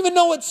like, you don't even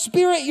know what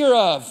spirit you're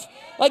of.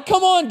 Like,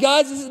 come on,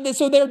 guys.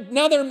 So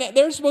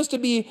they're supposed to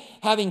be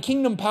having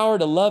kingdom power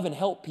to love and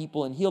help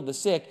people and heal the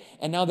sick.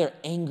 And now they're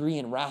angry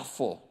and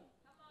wrathful.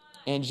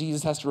 And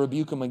Jesus has to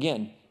rebuke them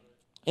again.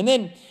 And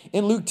then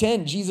in Luke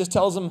 10, Jesus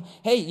tells them,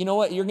 hey, you know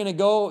what? You're going to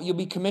go. You'll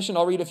be commissioned.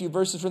 I'll read a few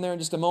verses from there in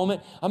just a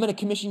moment. I'm going to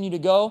commission you to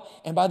go.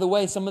 And by the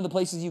way, some of the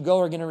places you go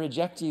are going to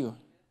reject you.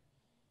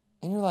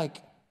 And you're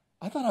like,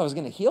 I thought I was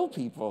going to heal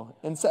people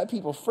and set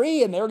people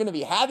free, and they were going to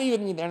be happy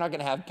with me. They're not going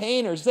to have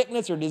pain or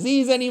sickness or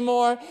disease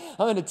anymore. I'm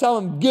going to tell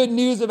them good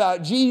news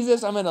about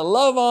Jesus. I'm going to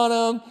love on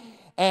them.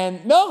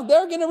 And no,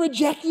 they're going to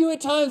reject you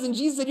at times. And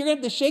Jesus said, you're going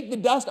to have to shake the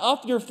dust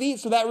off your feet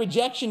so that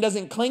rejection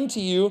doesn't cling to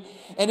you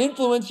and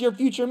influence your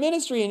future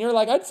ministry. And you're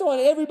like, I just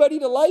want everybody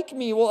to like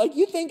me. Well, like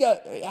you think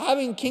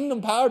having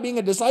kingdom power, being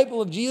a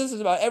disciple of Jesus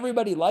is about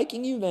everybody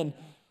liking you, then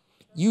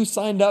you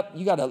signed up,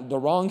 you got the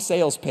wrong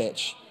sales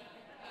pitch.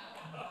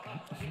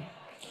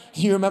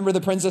 Do you remember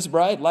The Princess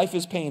Bride? Life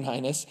is pain,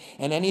 Highness.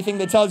 And anything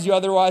that tells you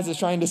otherwise is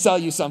trying to sell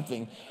you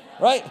something.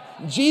 Right?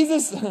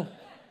 Jesus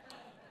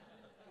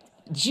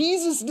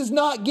does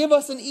not give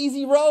us an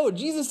easy road.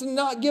 Jesus did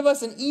not give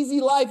us an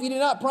easy life. He did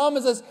not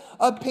promise us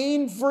a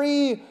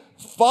pain-free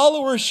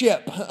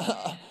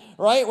followership.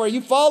 Right? Where you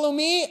follow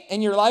me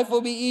and your life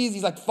will be easy.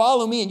 He's like,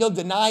 follow me and you'll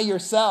deny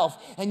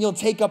yourself and you'll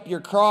take up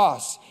your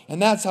cross.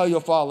 And that's how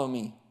you'll follow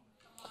me.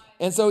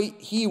 And so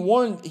he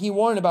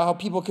warned about how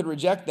people could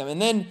reject them.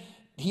 And then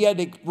he had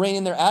to rein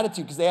in their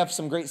attitude because they have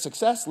some great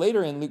success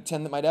later in Luke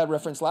 10 that my dad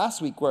referenced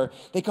last week, where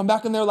they come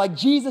back and they're like,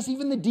 Jesus,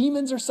 even the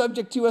demons are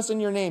subject to us in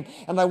your name.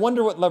 And I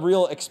wonder what the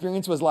real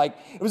experience was like.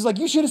 It was like,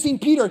 you should have seen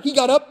Peter. He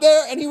got up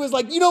there and he was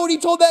like, you know what he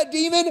told that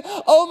demon?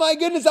 Oh my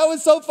goodness, that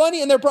was so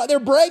funny. And they're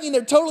bragging.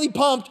 They're totally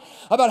pumped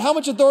about how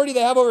much authority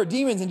they have over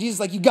demons. And Jesus is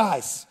like, you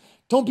guys,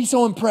 don't be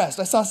so impressed.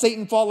 I saw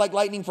Satan fall like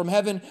lightning from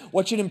heaven.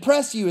 What should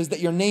impress you is that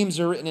your names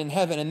are written in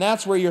heaven. And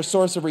that's where your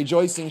source of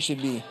rejoicing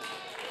should be.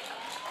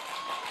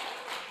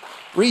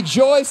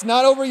 Rejoice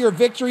not over your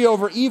victory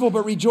over evil,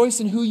 but rejoice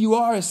in who you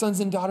are as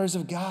sons and daughters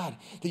of God,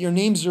 that your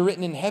names are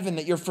written in heaven,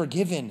 that you're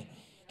forgiven,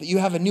 that you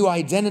have a new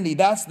identity.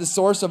 That's the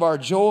source of our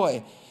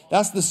joy.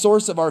 That's the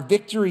source of our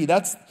victory.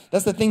 That's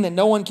the thing that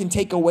no one can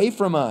take away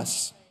from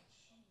us.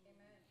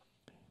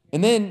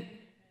 And then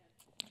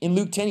in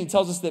Luke 10, he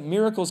tells us that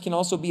miracles can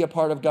also be a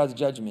part of God's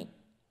judgment.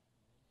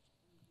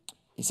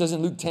 He says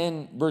in Luke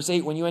 10, verse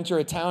 8, when you enter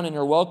a town and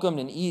you're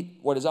welcomed and eat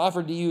what is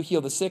offered to you,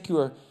 heal the sick who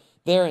are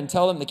there and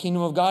tell them the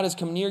kingdom of God has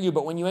come near you.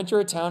 But when you enter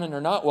a town and are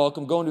not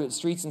welcome, go into its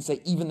streets and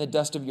say, even the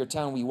dust of your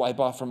town we wipe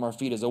off from our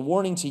feet as a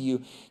warning to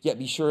you. Yet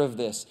be sure of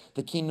this,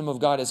 the kingdom of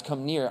God has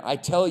come near. I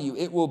tell you,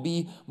 it will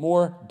be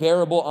more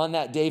bearable on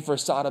that day for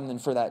Sodom than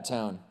for that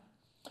town.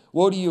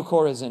 Woe to you,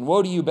 Chorazin.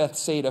 Woe to you,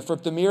 Bethsaida. For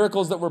if the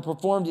miracles that were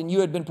performed in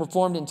you had been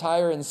performed in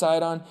Tyre and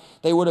Sidon,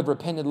 they would have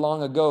repented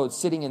long ago,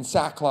 sitting in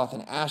sackcloth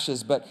and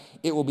ashes. But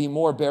it will be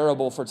more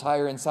bearable for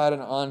Tyre and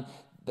Sidon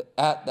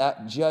at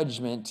that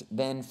judgment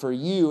than for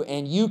you.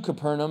 And you,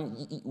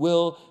 Capernaum,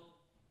 will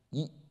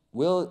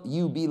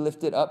you be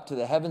lifted up to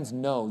the heavens?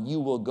 No,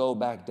 you will go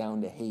back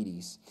down to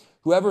Hades.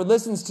 Whoever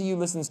listens to you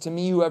listens to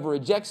me. Whoever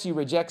rejects you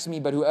rejects me.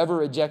 But whoever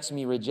rejects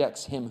me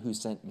rejects him who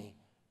sent me.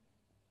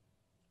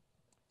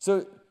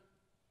 So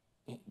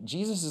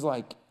Jesus is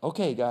like,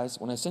 okay, guys,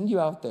 when I send you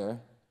out there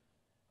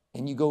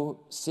and you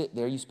go sit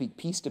there, you speak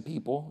peace to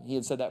people. He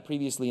had said that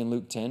previously in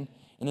Luke 10.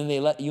 And then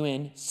they let you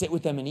in, sit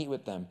with them and eat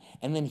with them,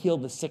 and then heal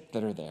the sick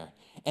that are there,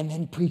 and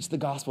then preach the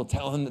gospel,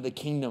 tell them that the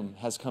kingdom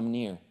has come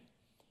near.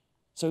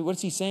 So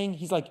what's he saying?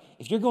 He's like,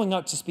 if you're going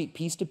out to speak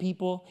peace to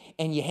people,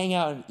 and you hang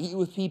out and eat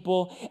with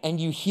people, and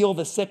you heal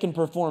the sick and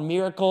perform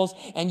miracles,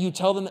 and you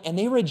tell them, and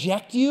they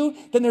reject you,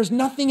 then there's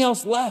nothing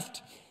else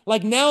left.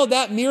 Like now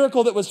that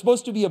miracle that was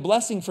supposed to be a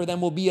blessing for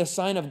them will be a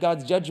sign of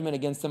God's judgment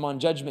against them on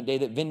Judgment Day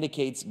that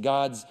vindicates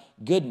God's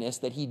goodness,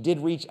 that he did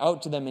reach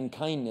out to them in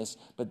kindness,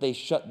 but they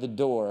shut the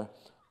door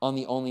on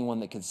the only one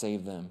that could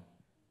save them.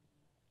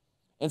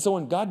 And so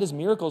when God does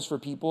miracles for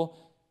people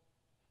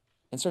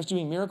and starts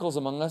doing miracles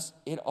among us,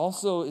 it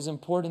also is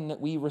important that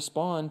we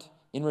respond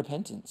in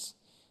repentance,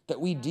 that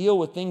we deal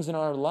with things in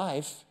our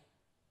life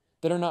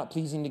that are not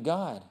pleasing to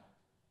God.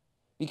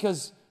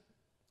 Because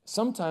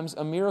sometimes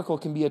a miracle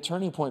can be a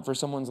turning point for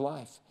someone's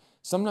life.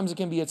 Sometimes it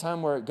can be a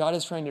time where God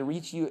is trying to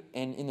reach you,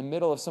 and in the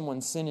middle of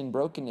someone's sin and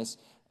brokenness,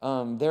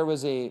 there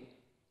was a,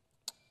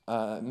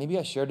 maybe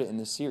I shared it in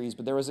this series,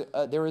 but there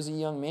was a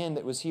young man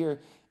that was here,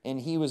 and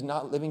he was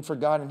not living for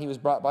God, and he was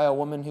brought by a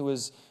woman who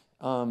was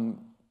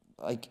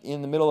like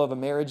in the middle of a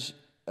marriage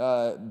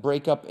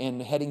breakup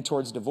and heading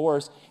towards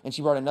divorce, and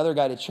she brought another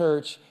guy to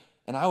church,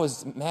 and I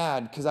was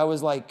mad because I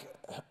was like,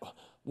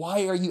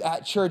 why are you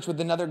at church with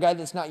another guy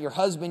that's not your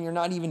husband? You're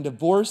not even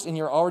divorced, and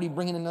you're already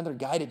bringing another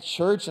guy to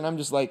church. And I'm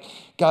just like,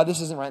 God,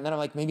 this isn't right. And then I'm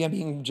like, maybe I'm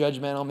being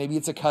judgmental. Maybe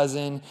it's a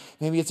cousin.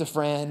 Maybe it's a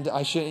friend.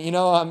 I shouldn't,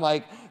 I'm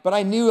like, but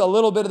I knew a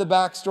little bit of the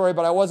backstory,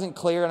 but I wasn't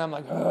clear. And I'm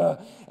like,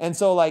 ugh. And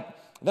so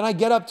then I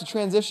get up to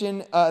transition.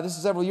 This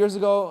is several years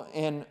ago,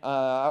 and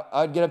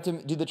I'd get up to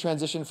do the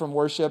transition from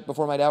worship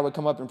before my dad would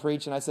come up and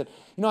preach. And I said,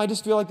 I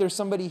just feel like there's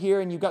somebody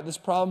here, and you've got this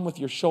problem with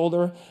your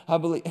shoulder, I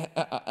believe,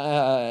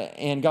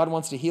 and God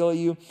wants to heal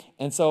you.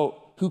 And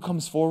so who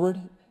comes forward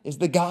is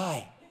the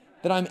guy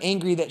that I'm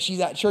angry that she's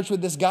at church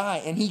with this guy.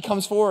 And he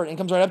comes forward and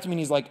comes right up to me, and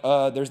he's like,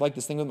 there's like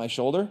this thing with my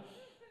shoulder.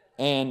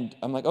 And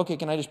I'm like, okay,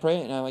 can I just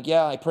pray? And I'm like,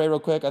 yeah, I pray real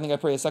quick. I think I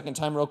pray a second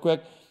time real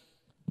quick.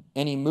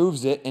 And he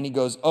moves it, and he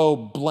goes, oh,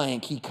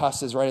 blank. He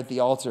cusses right at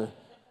the altar.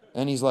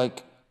 And he's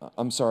like,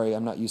 I'm sorry,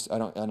 I'm not used, I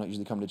don't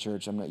usually come to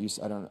church. I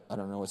don't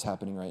know what's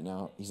happening right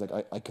now. He's like,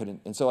 I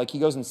couldn't. And so he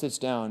goes and sits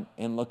down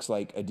and looks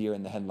like a deer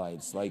in the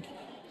headlights.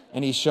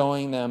 And he's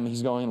showing them,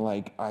 he's going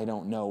like, I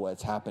don't know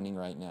what's happening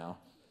right now.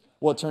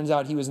 Well, it turns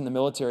out he was in the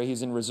military, he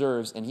was in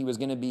reserves, and he was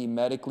going to be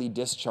medically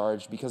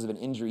discharged because of an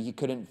injury. He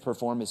couldn't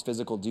perform his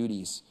physical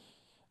duties.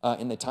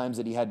 In the times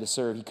that he had to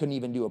serve. He couldn't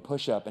even do a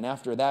push-up. And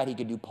after that, he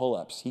could do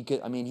pull-ups. He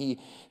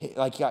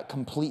got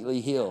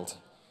completely healed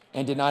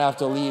and did not have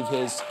to leave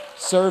his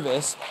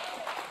service.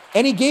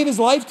 And he gave his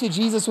life to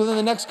Jesus within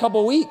the next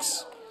couple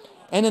weeks.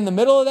 And in the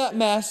middle of that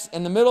mess,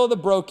 in the middle of the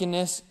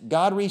brokenness,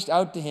 God reached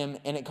out to him,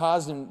 and it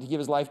caused him to give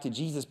his life to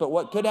Jesus. But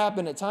what could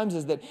happen at times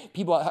is that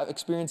people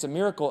experience a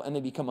miracle, and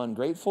they become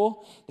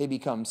ungrateful. They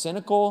become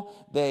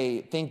cynical.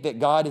 They think that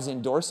God is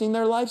endorsing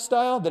their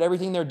lifestyle, that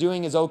everything they're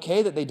doing is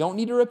okay, that they don't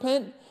need to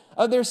repent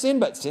of their sin.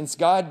 But since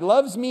God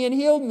loves me and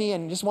healed me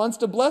and just wants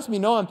to bless me,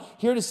 no, I'm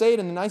here to say it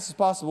in the nicest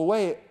possible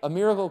way. A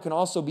miracle can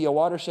also be a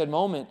watershed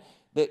moment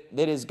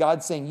that is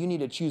God saying, you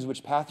need to choose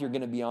which path you're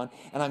going to be on.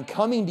 And I'm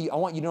coming to you. I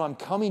want you to know I'm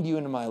coming to you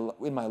in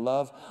my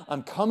love.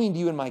 I'm coming to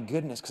you in my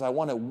goodness because I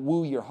want to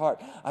woo your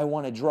heart. I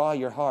want to draw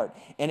your heart.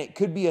 And it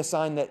could be a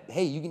sign that,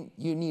 hey,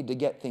 you need to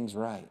get things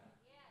right.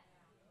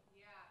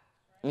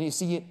 And you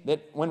see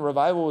that when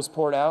revival was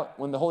poured out,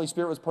 when the Holy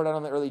Spirit was poured out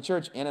on the early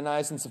church,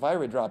 Ananias and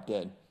Sapphira dropped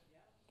dead.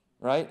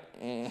 Right?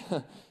 And,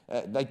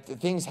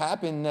 things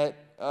happen that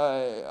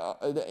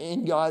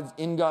in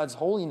God's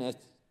holiness,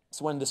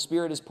 when the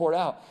Spirit is poured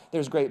out,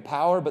 there's great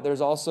power, but there's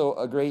also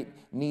a great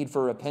need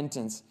for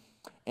repentance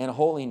and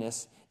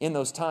holiness in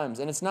those times.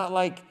 And it's not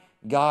like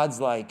God's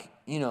like,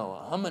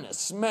 I'm going to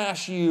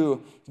smash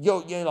you.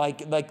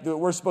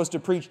 We're supposed to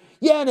preach.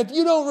 Yeah, and if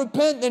you don't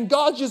repent, then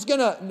God's just going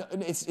to...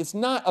 It's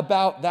not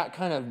about that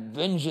kind of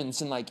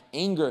vengeance and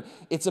anger.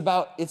 It's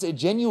a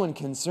genuine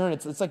concern.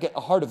 It's like a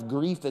heart of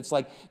grief that's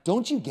like,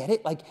 don't you get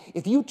it?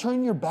 If you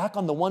turn your back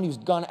on the one who's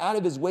gone out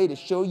of his way to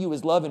show you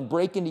his love and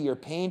break into your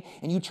pain,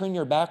 and you turn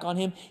your back on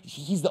him,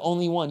 he's the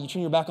only one. You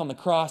turn your back on the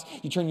cross,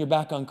 you turn your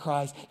back on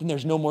Christ, then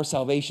there's no more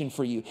salvation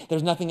for you.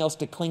 There's nothing else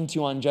to cling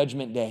to on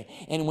Judgment Day.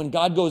 And when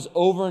God goes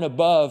over and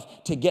above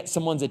to get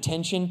someone's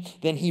attention,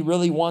 then he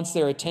really wants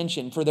their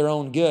attention for their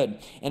own good.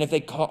 And if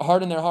they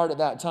harden their heart at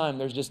that time,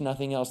 there's just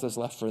nothing else that's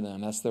left for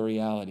them. That's the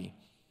reality.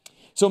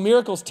 So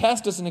miracles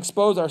test us and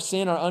expose our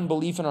sin, our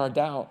unbelief, and our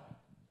doubt.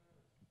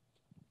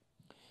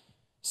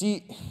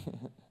 See,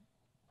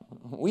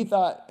 we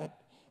thought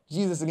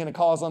Jesus is going to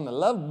call us on the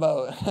love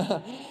boat.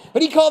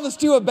 But he called us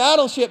to a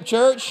battleship,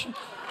 church.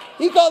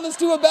 He called us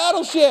to a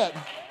battleship.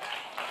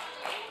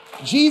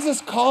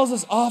 Jesus calls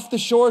us off the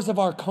shores of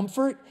our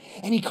comfort,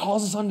 and he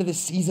calls us onto the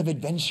seas of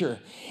adventure.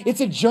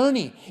 It's a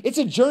journey. It's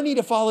a journey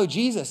to follow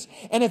Jesus.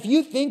 And if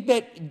you think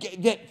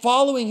that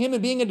following him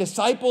and being a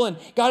disciple and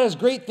God has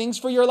great things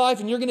for your life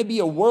and you're going to be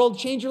a world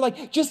changer,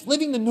 just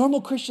living the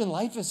normal Christian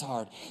life is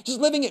hard. Just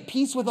living at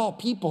peace with all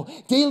people,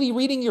 daily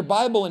reading your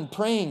Bible and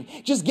praying,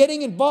 just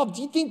getting involved.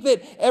 Do you think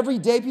that every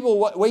day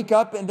people wake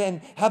up and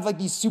then have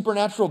these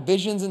supernatural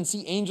visions and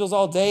see angels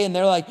all day, and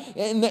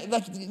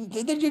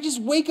they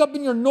just wake up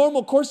in your normal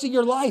normal course of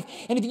your life.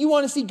 And if you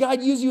want to see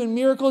God use you in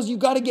miracles, you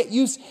got to get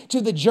used to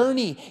the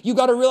journey. You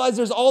got to realize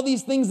there's all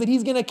these things that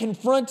he's going to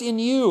confront in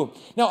you.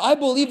 Now, I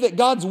believe that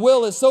God's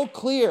will is so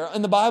clear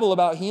in the Bible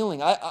about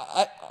healing.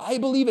 I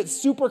believe it's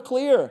super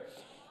clear.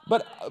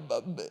 But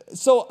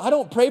so I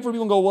don't pray for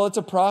people and go, well, it's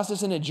a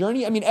process and a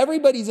journey. I mean,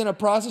 everybody's in a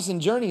process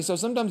and journey. So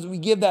sometimes we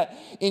give that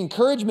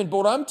encouragement. But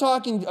what I'm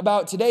talking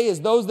about today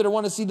is those that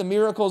want to see the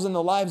miracles in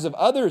the lives of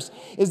others,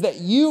 is that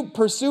you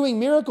pursuing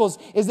miracles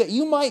is that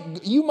you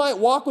might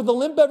walk with a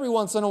limp every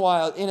once in a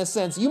while, in a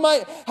sense. You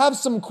might have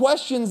some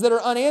questions that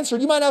are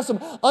unanswered. You might have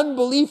some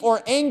unbelief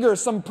or anger,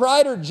 some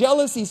pride or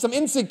jealousy, some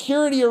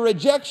insecurity or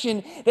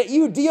rejection that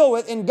you deal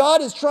with. And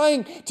God is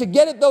trying to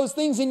get at those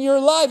things in your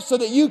life so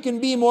that you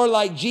can be more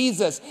like Jesus.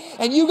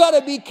 And you got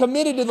to be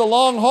committed to the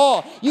long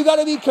haul. You got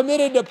to be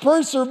committed to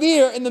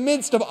persevere in the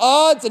midst of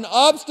odds and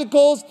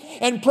obstacles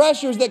and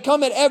pressures that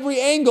come at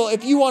every angle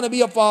if you want to be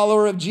a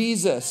follower of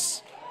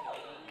Jesus.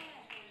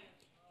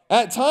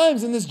 At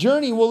times in this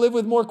journey, we'll live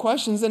with more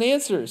questions than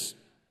answers.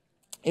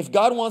 If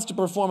God wants to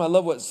perform, I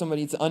love what it's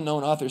an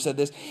unknown author said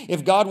this,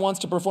 if God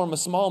wants to perform a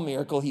small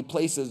miracle, he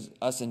places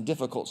us in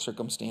difficult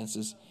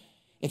circumstances.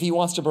 If he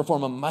wants to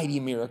perform a mighty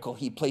miracle,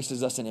 he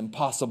places us in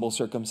impossible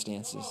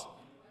circumstances.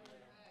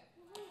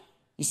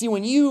 You see,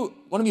 when you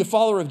want to be a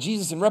follower of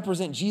Jesus and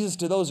represent Jesus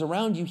to those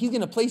around you, he's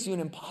going to place you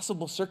in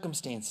impossible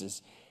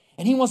circumstances.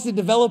 And he wants to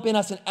develop in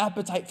us an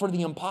appetite for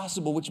the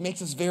impossible, which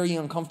makes us very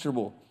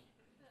uncomfortable.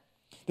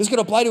 This could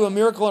apply to a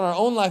miracle in our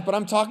own life, but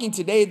I'm talking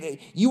today that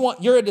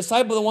you're a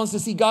disciple that wants to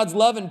see God's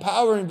love and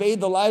power invade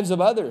the lives of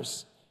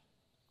others.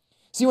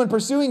 See, when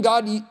pursuing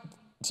God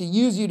to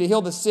use you to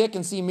heal the sick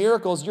and see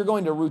miracles, you're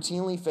going to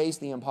routinely face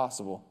the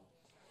impossible.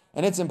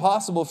 And it's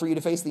impossible for you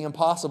to face the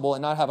impossible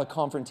and not have a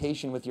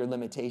confrontation with your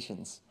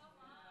limitations.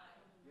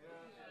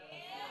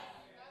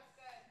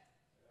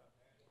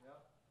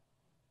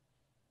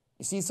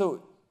 You see,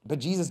 but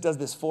Jesus does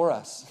this for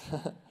us.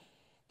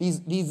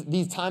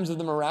 These times of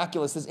the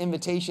miraculous, this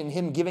invitation,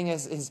 him giving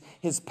us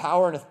his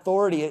power and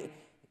authority,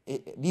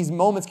 these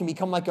moments can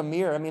become like a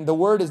mirror. I mean, the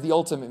Word is the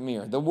ultimate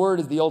mirror. The Word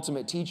is the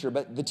ultimate teacher.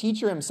 But the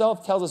teacher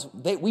himself tells us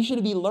that we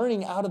should be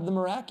learning out of the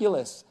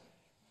miraculous.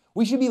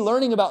 We should be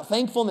learning about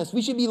thankfulness.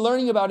 We should be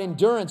learning about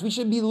endurance. We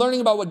should be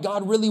learning about what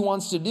God really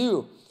wants to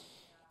do.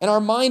 And our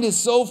mind is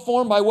so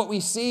formed by what we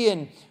see,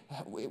 and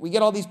we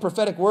get all these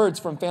prophetic words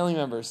from family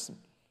members.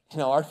 You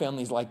know, our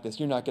family's like this.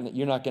 You're not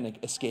gonna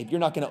escape. You're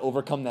not gonna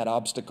overcome that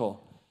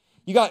obstacle.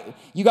 You got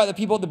the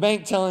people at the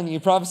bank telling you,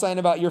 prophesying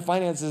about your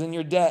finances and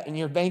your debt and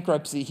your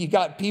bankruptcy. You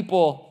got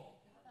people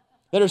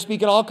that are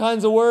speaking all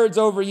kinds of words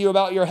over you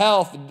about your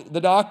health,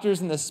 the doctors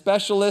and the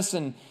specialists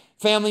and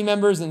family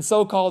members and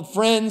so-called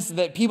friends,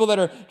 that people that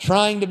are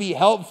trying to be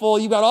helpful.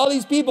 You got all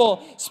these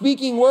people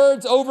speaking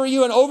words over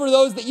you and over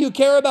those that you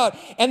care about.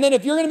 And then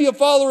if you're going to be a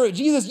follower of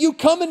Jesus, you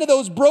come into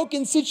those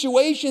broken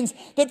situations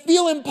that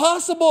feel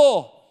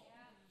impossible.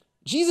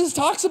 Jesus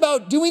talks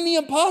about doing the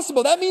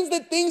impossible. That means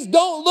that things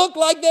don't look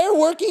like they're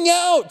working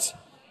out.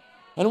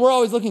 And we're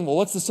always looking, well,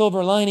 what's the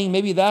silver lining?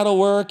 Maybe that'll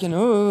work.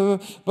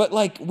 But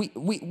like we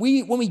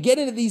when we get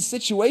into these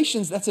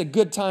situations, that's a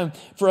good time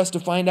for us to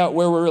find out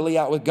where we're really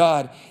at with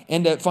God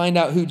and to find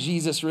out who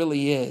Jesus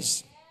really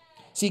is.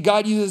 See,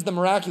 God uses the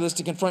miraculous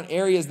to confront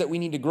areas that we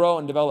need to grow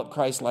and develop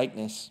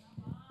Christ-likeness.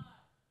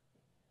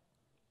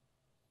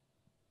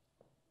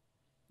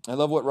 I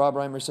love what Rob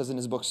Reimer says in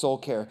his book, Soul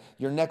Care.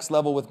 Your next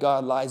level with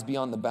God lies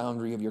beyond the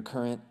boundary of your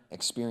current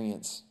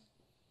experience.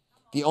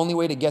 The only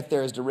way to get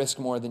there is to risk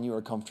more than you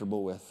are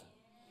comfortable with.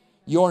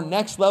 Your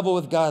next level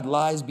with God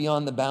lies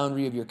beyond the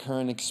boundary of your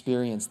current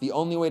experience. The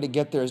only way to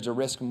get there is to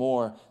risk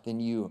more than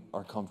you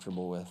are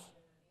comfortable with.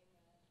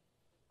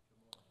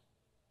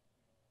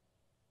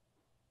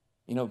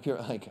 You know, people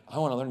are like, I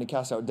want to learn to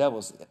cast out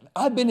devils.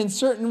 I've been in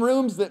certain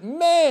rooms that,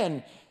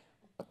 man,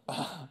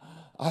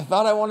 I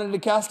thought I wanted to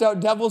cast out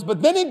devils,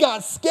 but then it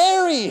got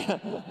scary.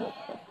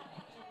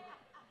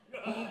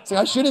 It's like,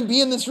 I shouldn't be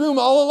in this room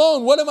all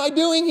alone. What am I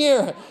doing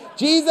here?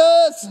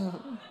 Jesus.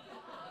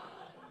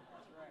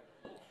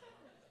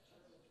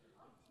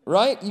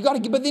 Right?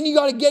 But then you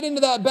got to get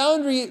into that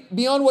boundary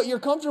beyond what you're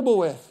comfortable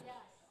with.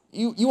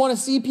 You want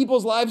to see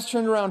people's lives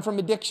turned around from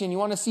addiction. You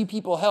want to see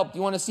people helped.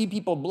 You want to see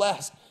people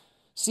blessed.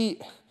 See,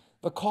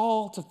 the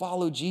call to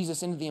follow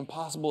Jesus into the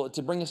impossible,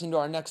 to bring us into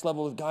our next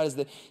level with God, is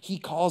that he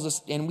calls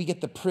us, and we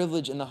get the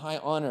privilege and the high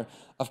honor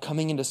of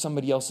coming into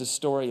somebody else's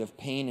story of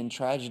pain and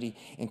tragedy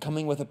and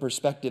coming with a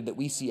perspective that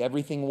we see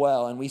everything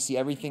well and we see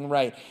everything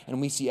right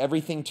and we see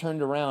everything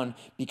turned around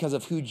because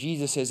of who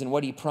Jesus is and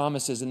what he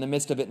promises, in the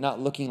midst of it not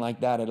looking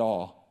like that at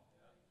all.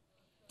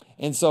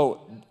 And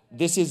so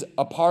this is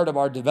a part of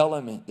our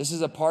development. This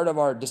is a part of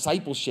our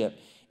discipleship,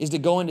 is to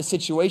go into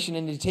situation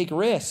and to take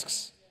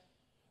risks.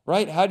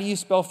 Right? How do you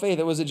spell faith?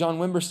 It was a John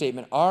Wimber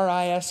statement,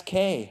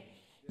 R-I-S-K.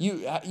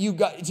 You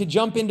got to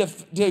jump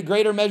into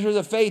greater measures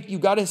of faith. You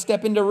got to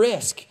step into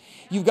risk.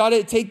 You've got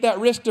to take that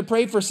risk to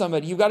pray for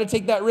somebody. You've got to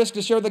take that risk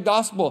to share the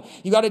gospel.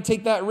 You've got to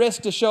take that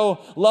risk to show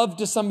love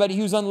to somebody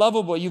who's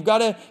unlovable. You've got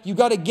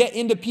to get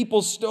into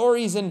people's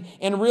stories and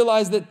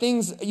realize that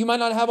things, you might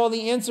not have all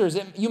the answers.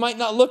 You might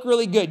not look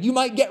really good. You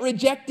might get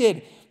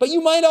rejected, but you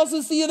might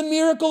also see the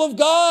miracle of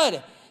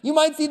God. You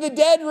might see the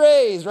dead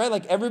raised, right?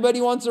 Like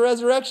everybody wants a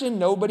resurrection.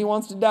 Nobody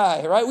wants to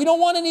die, right? We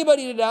don't want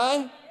anybody to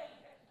die.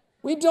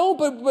 We don't,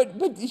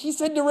 but he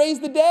said to raise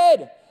the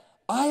dead.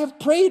 I have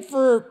prayed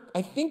for,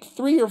 I think,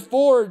 3 or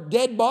 4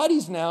 dead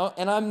bodies now,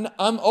 and I'm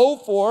 0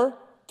 for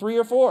 3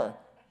 or 4.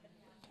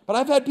 But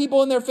I've had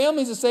people in their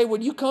families that say,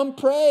 would you come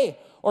pray?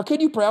 Or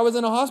could you pray? I was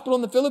in a hospital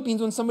in the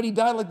Philippines when somebody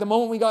died, like the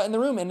moment we got in the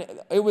room. And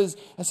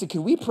I said,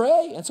 could we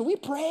pray? And so we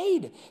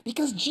prayed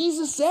because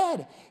Jesus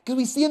said, because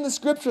we see in the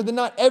scripture that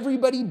not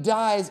everybody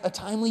dies a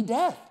timely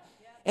death.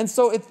 And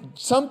so if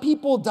some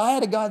people die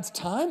at God's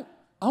time,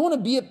 I want to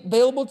be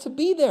available to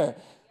be there.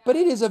 But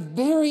it is a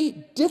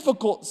very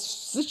difficult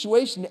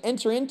situation to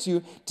enter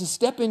into, to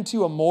step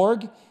into a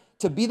morgue,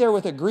 to be there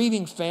with a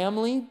grieving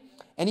family.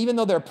 And even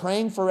though they're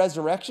praying for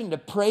resurrection, to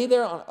pray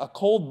there on a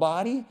cold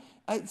body,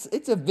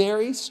 it's a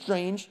very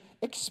strange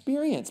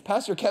experience.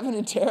 Pastor Kevin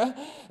and Tara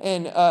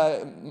and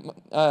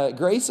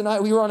Grace and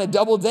I, we were on a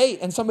double date,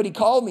 and somebody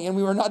called me, and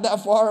we were not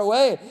that far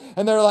away.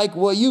 And they're like,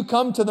 will you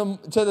come to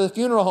the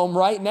funeral home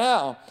right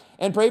now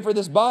and pray for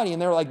this body?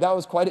 And they were like, that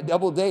was quite a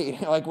double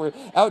date. Like, we're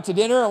out to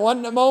dinner at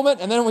one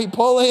moment, and then we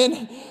pull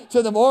in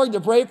to the morgue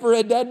to pray for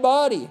a dead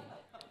body.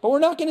 But we're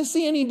not going to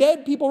see any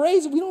dead people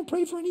raised if we don't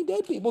pray for any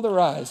dead people to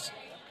rise.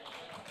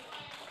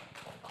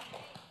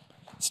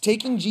 It's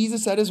taking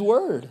Jesus at his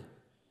word.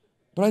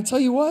 But I tell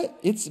you what,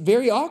 it's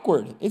very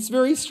awkward. It's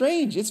very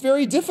strange. It's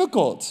very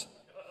difficult.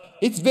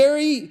 It's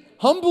very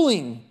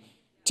humbling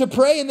to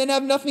pray and then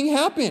have nothing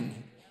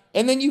happen.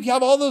 And then you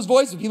have all those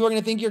voices. People are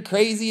going to think you're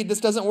crazy.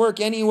 This doesn't work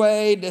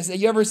anyway. Have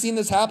you ever seen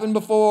this happen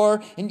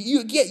before? And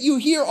you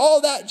hear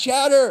all that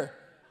chatter.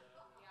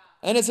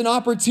 And it's an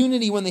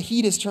opportunity when the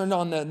heat is turned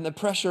on and the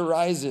pressure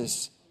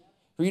rises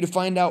for you to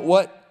find out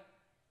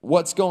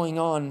what's going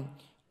on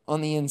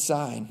the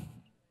inside.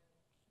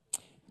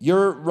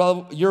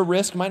 Your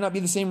risk might not be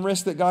the same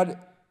risk that God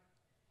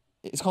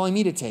is calling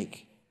me to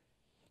take.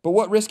 But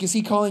what risk is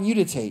he calling you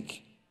to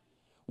take?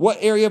 What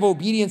area of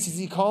obedience is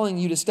he calling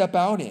you to step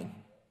out in?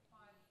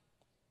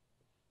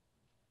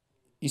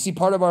 You see,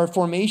 part of our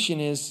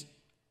formation is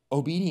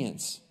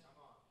obedience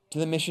to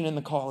the mission and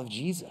the call of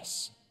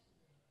Jesus.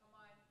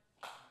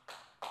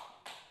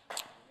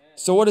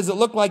 So what does it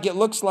look like? It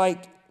looks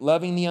like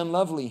loving the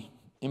unlovely,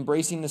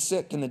 embracing the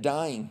sick and the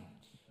dying,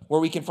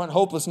 where we confront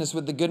hopelessness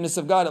with the goodness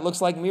of God. It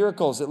looks like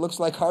miracles. It looks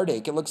like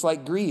heartache. It looks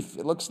like grief.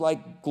 It looks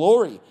like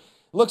glory. It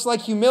looks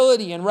like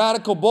humility and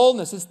radical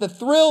boldness. It's the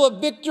thrill of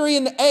victory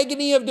and the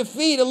agony of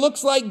defeat. It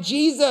looks like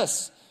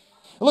Jesus.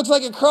 It looks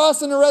like a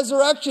cross and a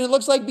resurrection. It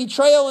looks like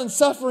betrayal and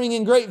suffering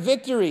and great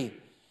victory.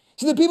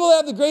 See, the people that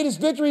have the greatest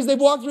victories, they've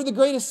walked through the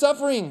greatest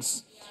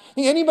sufferings. I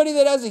think anybody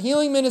that has a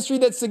healing ministry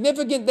that's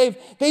significant, they've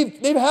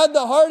had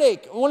the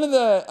heartache. One of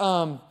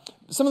the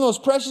some of those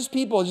precious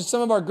people, just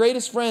some of our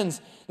greatest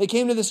friends, they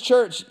came to this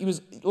church. He's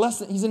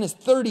in his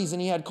 30s, and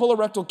he had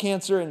colorectal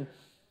cancer and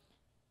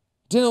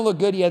didn't look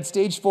good. He had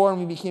stage 4, and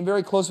we became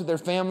very close with their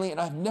family. And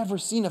I've never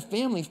seen a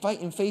family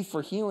fight in faith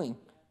for healing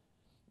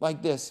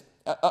like this.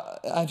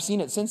 I've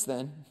seen it since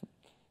then,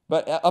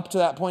 but up to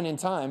that point in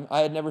time,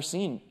 I had never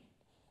seen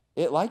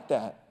it like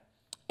that.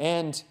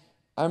 And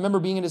I remember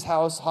being at his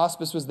house.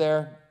 Hospice was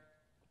there.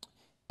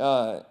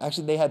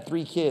 Actually, they had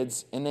 3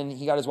 kids, and then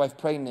he got his wife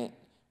pregnant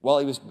while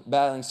he was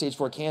battling stage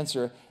 4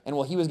 cancer. And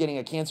while he was getting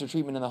a cancer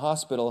treatment in the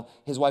hospital,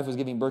 his wife was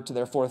giving birth to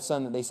their 4th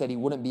son that they said he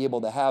wouldn't be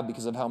able to have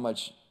because of how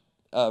much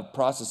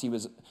process he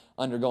was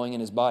undergoing in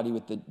his body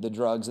with the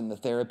drugs and the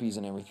therapies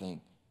and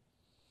everything.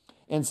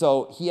 And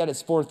so he had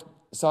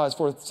saw his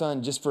 4th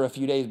son just for a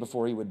few days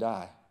before he would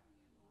die.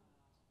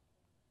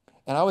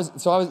 And he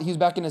was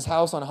back in his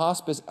house on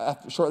hospice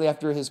shortly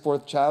after his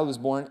 4th child was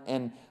born.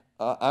 And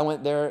I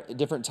went there at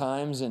different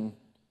times, and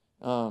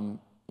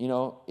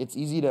it's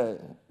easy to,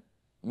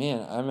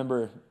 I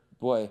remember,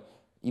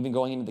 even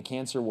going into the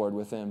cancer ward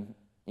with him,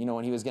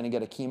 when he was going to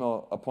get a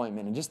chemo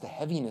appointment, and just the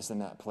heaviness in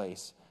that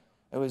place.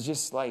 It was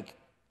just like,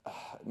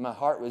 my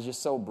heart was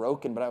just so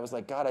broken, but I was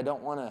like, God, I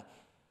don't want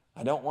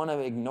to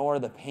ignore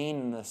the pain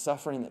and the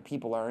suffering that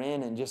people are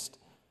in, and just,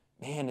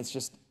 it's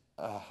just,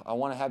 I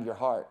want to have your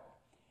heart.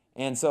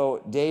 And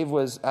so Dave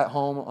was at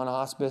home on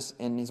hospice,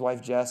 and his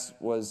wife Jess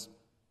was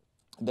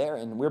there,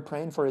 and we were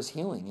praying for his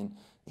healing.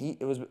 And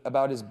it was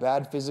about as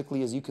bad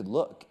physically as you could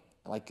look,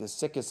 like as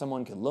sick as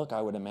someone could look,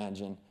 I would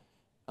imagine.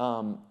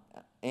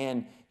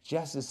 And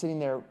Jess is sitting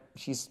there.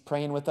 She's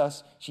praying with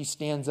us. She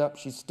stands up.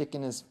 She's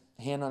sticking his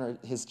hand on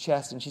his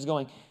chest, and she's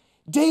going,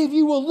 Dave,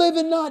 you will live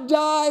and not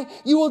die.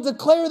 You will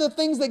declare the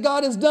things that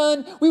God has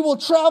done. We will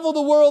travel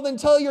the world and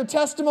tell your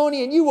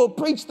testimony, and you will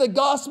preach the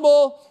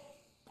gospel.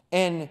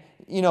 And,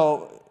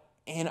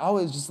 and I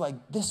was just like,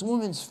 this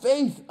woman's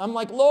faith. I'm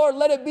like, Lord,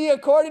 let it be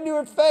according to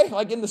her faith.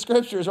 Like in the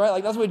scriptures, right?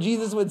 Like that's what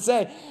Jesus would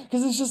say.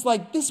 Because it's just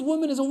like, this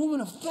woman is a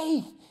woman of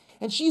faith.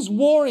 And she's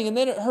warring. And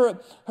then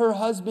her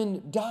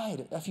husband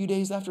died a few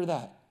days after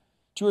that.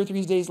 2 or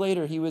 3 days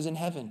later, he was in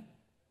heaven.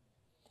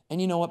 And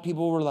you know what?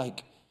 People were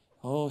like,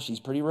 oh, she's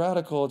pretty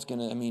radical.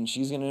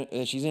 She's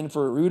in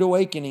for a rude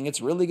awakening.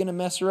 It's really going to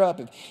mess her up.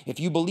 If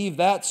you believe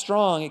that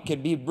strong, it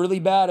could be really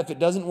bad if it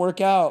doesn't work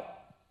out.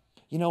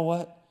 You know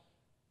what?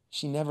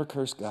 She never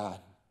cursed God.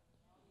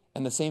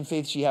 And the same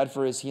faith she had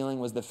for his healing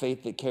was the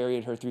faith that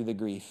carried her through the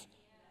grief.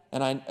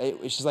 And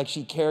it's like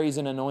she carries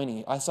an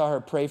anointing. I saw her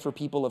pray for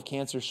people of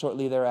cancer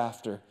shortly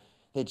thereafter,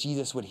 that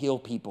Jesus would heal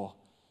people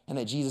and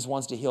that Jesus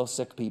wants to heal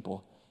sick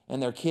people.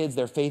 And their kids,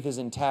 their faith is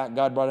intact.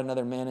 God brought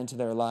another man into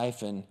their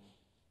life, and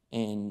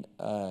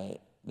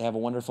they have a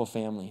wonderful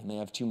family. And they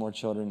have 2 more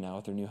children now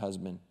with their new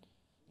husband.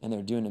 And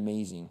they're doing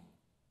amazing.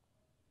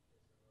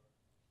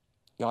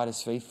 God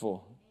is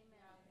faithful.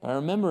 But I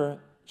remember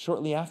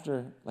shortly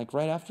after, like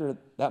right after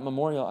that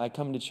memorial, I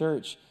come to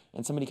church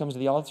and somebody comes to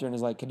the altar and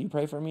is like, could you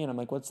pray for me? And I'm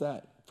like, what's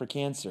that? For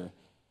cancer.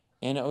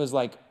 And it was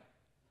like,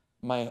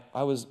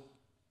 I was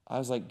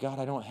like, God,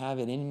 I don't have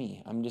it in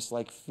me. I'm just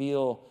like,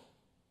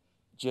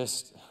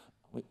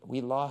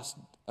 we lost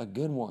a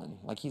good one.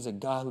 Like, he's a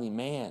godly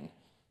man.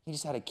 He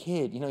just had a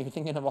kid. You're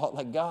thinking about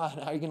like, God,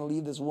 how are you going to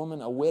leave this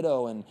woman a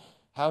widow? And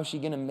how is she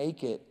going to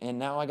make it? And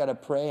now I got to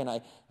pray. And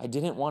I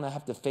didn't want to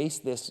have to face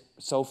this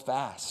so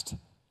fast.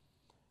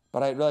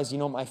 But I realized,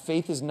 my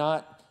faith is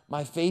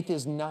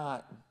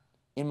not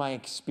in my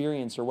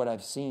experience or what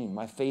I've seen.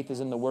 My faith is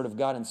in the Word of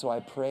God. And so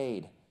I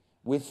prayed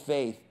with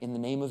faith in the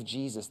name of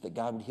Jesus that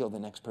God would heal the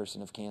next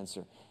person of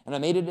cancer. And I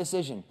made a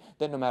decision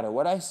that no matter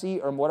what I see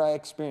or what I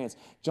experience,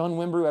 John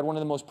Wimber had one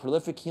of the most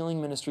prolific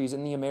healing ministries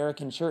in the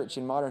American church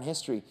in modern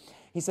history.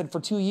 He said for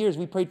 2 years,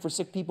 we prayed for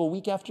sick people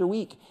week after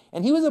week.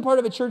 And he was a part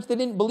of a church that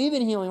didn't believe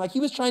in healing. Like, he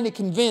was trying to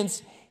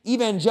convince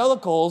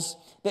evangelicals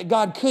that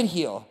God could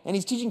heal. And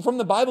he's teaching from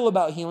the Bible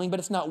about healing, but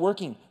it's not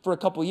working for a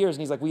couple years.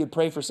 And he's like, we would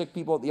pray for sick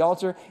people at the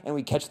altar and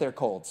we'd catch their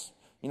colds.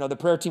 The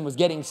prayer team was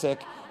getting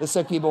sick. The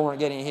sick people weren't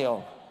getting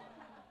healed.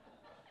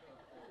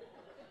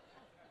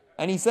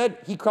 And he said,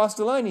 he crossed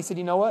the line. He said,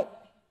 you know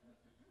what?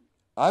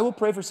 I will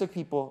pray for sick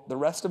people the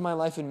rest of my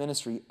life in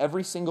ministry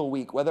every single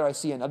week, whether I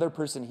see another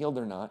person healed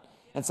or not.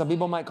 And some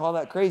people might call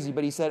that crazy,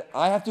 but he said,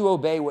 I have to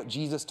obey what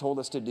Jesus told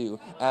us to do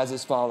as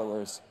his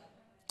followers.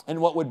 And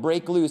what would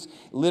break loose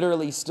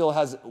literally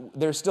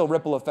there's still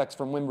ripple effects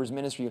from Wimber's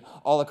ministry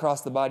all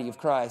across the body of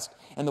Christ.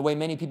 And the way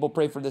many people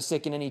pray for the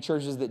sick in any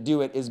churches that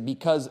do it is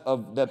because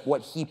of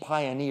what he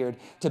pioneered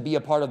to be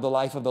a part of the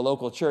life of the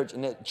local church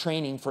and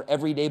training for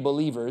everyday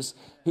believers.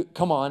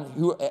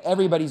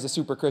 Everybody's a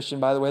super Christian,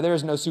 by the way.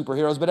 There's no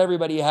superheroes, but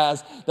everybody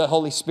has the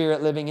Holy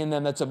Spirit living in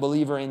them that's a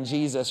believer in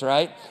Jesus,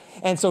 right?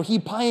 And so he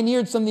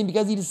pioneered something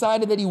because he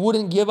decided that he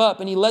wouldn't give up,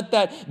 and he let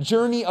that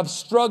journey of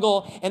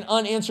struggle and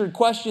unanswered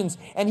questions.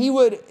 And he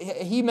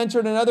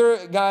mentored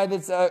another guy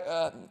that's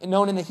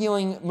known in the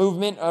healing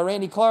movement,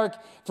 Randy Clark,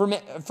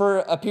 for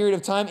a period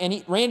of time.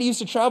 And Randy used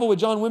to travel with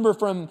John Wimber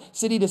from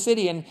city to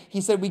city. And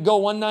he said we'd go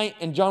one night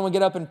and John would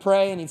get up and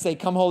pray. And he'd say,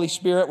 come Holy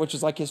Spirit, which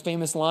is like his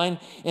famous line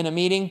in a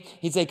meeting.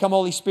 He'd say, come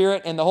Holy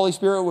Spirit. And the Holy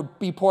Spirit would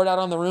be poured out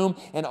on the room.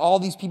 And all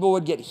these people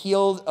would get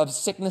healed of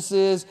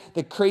sicknesses,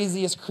 the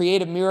craziest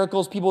creative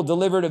miracles, people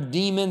delivered of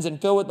demons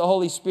and filled with the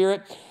Holy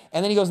Spirit.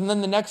 And then he goes, and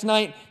then the next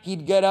night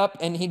he'd get up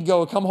and he'd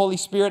go, come Holy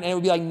Spirit. And it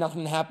would be like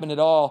nothing happened at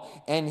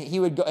all. And he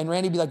would go, and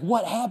Randy would be like,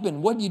 what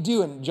happened? What did you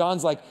do? And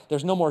John's like,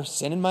 there's no more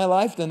sin in my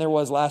life than there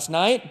was last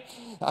night.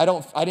 I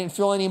didn't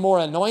feel any more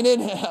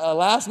anointed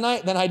last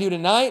night than I do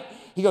tonight.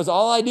 He goes,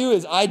 all I do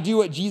is I do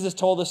what Jesus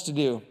told us to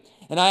do.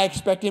 And I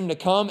expect him to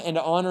come and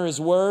to honor his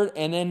word.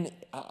 And then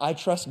I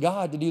trust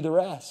God to do the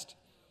rest.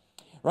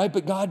 Right?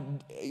 But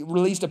God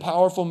released a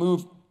powerful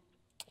move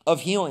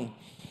of healing.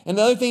 And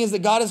the other thing is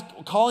that God is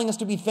calling us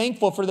to be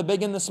thankful for the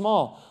big and the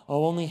small.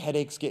 Oh, only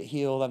headaches get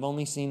healed. I've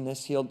only seen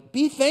this healed.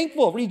 Be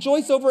thankful.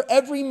 Rejoice over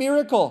every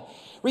miracle.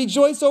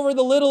 Rejoice over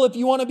the little if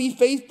you want to be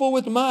faithful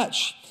with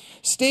much.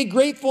 Stay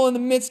grateful in the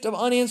midst of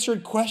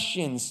unanswered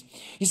questions.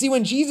 You see,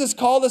 when Jesus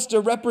called us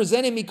to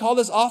represent him, he called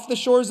us off the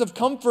shores of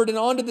comfort and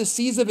onto the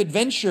seas of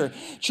adventure.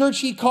 Church,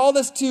 he called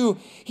us to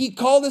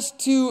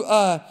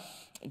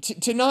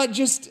not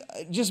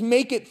just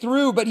make it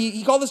through, but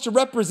he called us to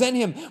represent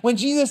him. When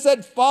Jesus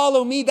said,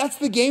 follow me, that's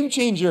the game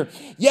changer.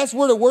 Yes,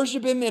 we're to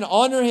worship him and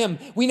honor him.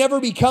 We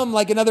never become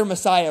like another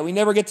Messiah. We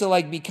never get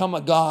to become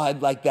a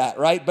God like that,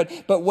 right?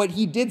 But what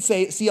he did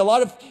say, see, a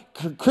lot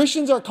of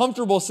Christians are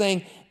comfortable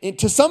saying,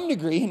 to some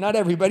degree, not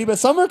everybody, but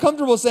some are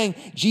comfortable saying,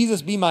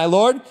 Jesus be my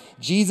Lord,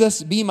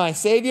 Jesus be my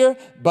Savior,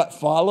 but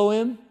follow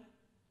him,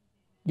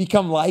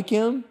 become like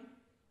him.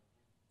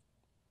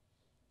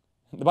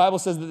 The Bible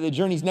says that the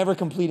journey's never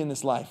complete in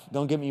this life.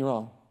 Don't get me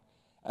wrong.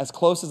 As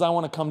close as I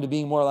want to come to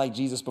being more like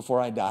Jesus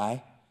before I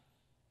die,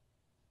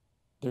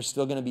 there's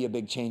still going to be a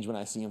big change when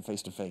I see him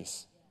face to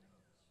face.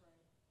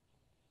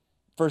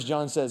 1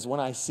 John says,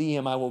 when I see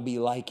him, I will be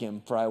like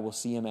him, for I will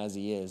see him as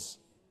he is.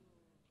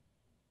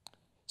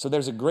 So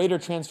there's a greater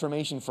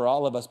transformation for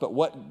all of us, but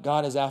what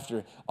God is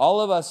after, all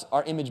of us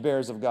are image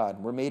bearers of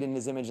God. We're made in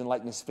his image and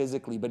likeness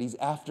physically, but he's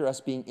after us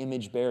being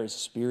image bearers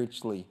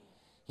spiritually.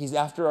 He's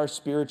after our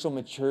spiritual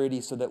maturity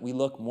so that we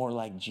look more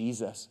like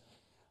Jesus.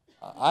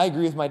 I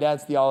agree with my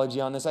dad's theology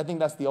on this. I think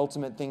that's the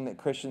ultimate thing that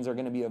Christians are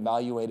going to be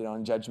evaluated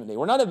on Judgment Day.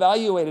 We're not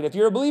evaluated. If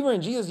you're a believer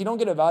in Jesus, you don't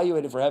get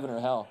evaluated for heaven or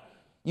hell.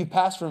 You've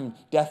passed from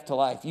death to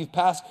life. You've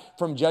passed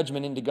from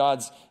judgment into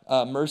God's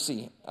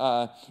mercy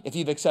if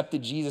you've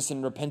accepted Jesus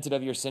and repented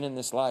of your sin in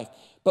this life.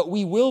 But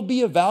we will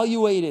be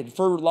evaluated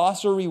for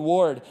loss or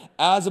reward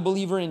as a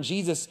believer in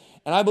Jesus.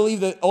 And I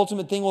believe the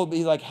ultimate thing will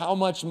be like, how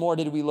much more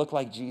did we look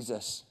like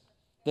Jesus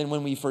than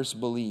when we first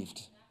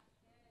believed?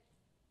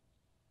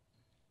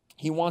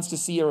 He wants to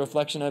see a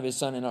reflection of his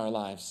Son in our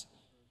lives.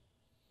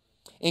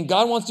 And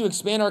God wants to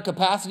expand our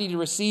capacity to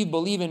receive,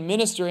 believe, and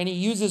minister, and he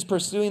uses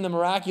pursuing the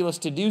miraculous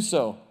to do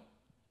so.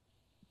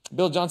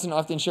 Bill Johnson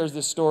often shares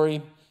this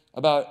story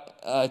about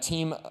a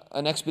team,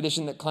 an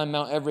expedition that climbed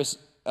Mount Everest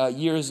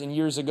years and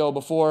years ago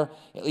before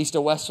at least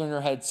a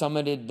Westerner had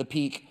summited the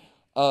peak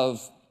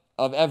of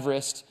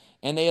Everest,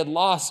 and they had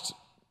lost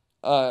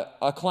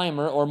a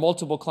climber or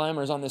multiple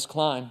climbers on this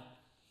climb.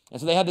 And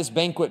so they had this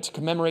banquet to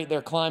commemorate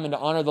their climb and to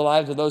honor the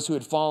lives of those who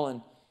had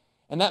fallen.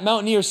 And that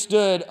mountaineer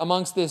stood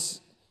amongst this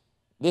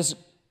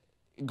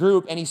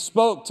group, and he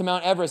spoke to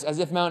Mount Everest as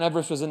if Mount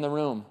Everest was in the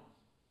room.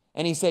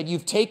 And he said,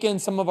 "You've taken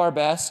some of our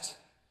best."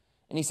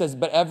 And he says,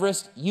 "But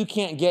Everest, you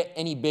can't get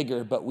any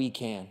bigger, but we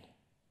can."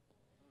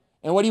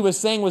 And what he was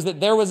saying was that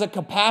there was a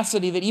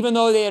capacity that even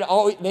though they had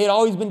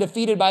always been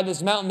defeated by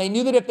this mountain, they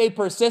knew that if they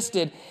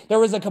persisted, there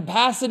was a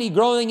capacity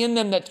growing in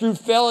them that through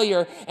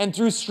failure and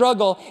through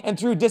struggle and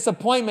through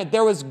disappointment,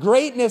 there was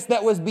greatness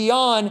that was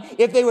beyond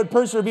if they would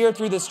persevere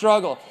through the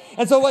struggle.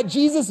 And so what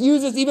Jesus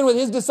uses even with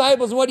his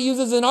disciples and what he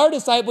uses in our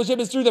discipleship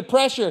is through the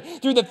pressure,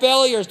 through the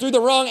failures, through the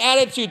wrong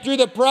attitude, through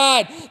the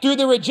pride, through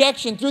the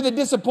rejection, through the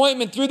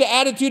disappointment, through the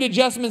attitude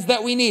adjustments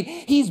that we need.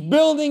 He's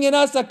building in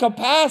us a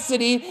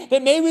capacity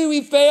that maybe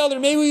we failed or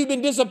maybe we've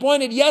been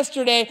disappointed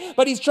yesterday,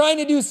 but he's trying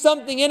to do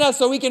something in us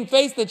so we can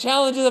face the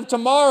challenges of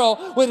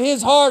tomorrow with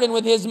his heart and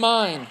with his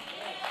mind.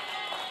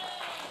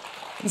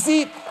 You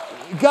see,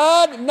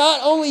 God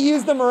not only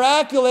used the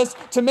miraculous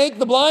to make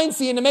the blind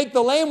see and to make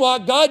the lame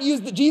walk,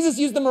 Jesus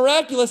used the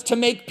miraculous to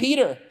make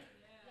Peter,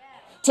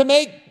 to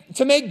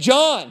make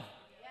John.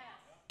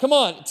 Come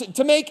on,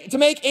 to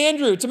make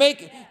Andrew, to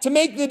make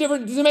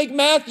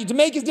Matthew,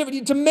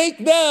 to make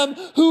them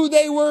who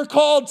they were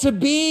called to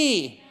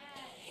be.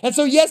 And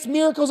so, yes,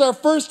 miracles are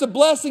first a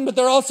blessing, but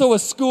they're also a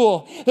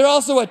school. They're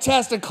also a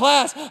test, a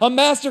class, a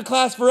master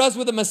class for us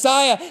with the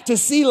Messiah to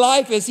see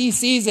life as he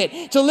sees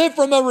it, to live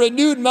from a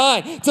renewed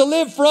mind, to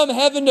live from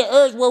heaven to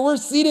earth where we're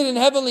seated in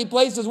heavenly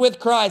places with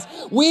Christ.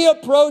 We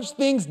approach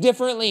things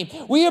differently.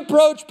 We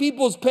approach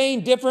people's pain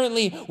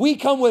differently. We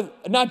come with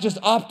not just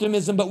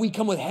optimism, but we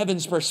come with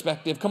heaven's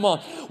perspective. Come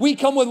on. We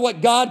come with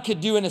what God could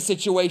do in a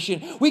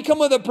situation. We come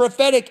with a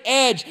prophetic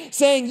edge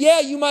saying, yeah,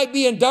 you might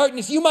be in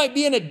darkness. You might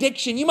be in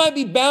addiction. You might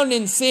be bound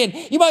in sin.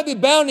 You might be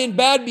bound in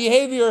bad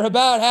behavior or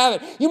bad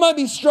habit. You might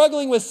be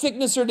struggling with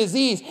sickness or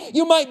disease.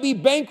 You might be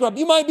bankrupt.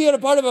 You might be a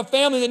part of a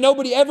family that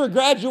nobody ever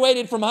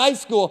graduated from high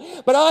school.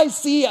 But I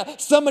see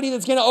somebody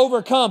that's going to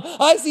overcome.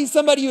 I see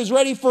somebody who's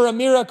ready for a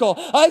miracle.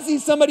 I see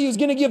somebody who's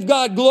going to give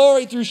God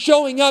glory through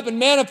showing up and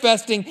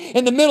manifesting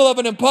in the middle of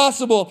an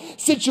impossible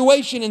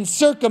situation and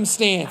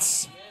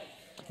circumstance.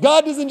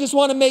 God doesn't just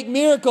want to make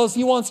miracles.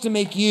 He wants to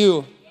make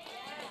you.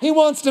 He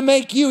wants to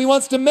make you. He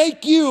wants to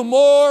make you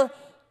more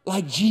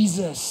like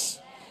Jesus,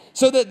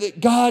 so that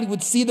God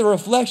would see the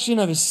reflection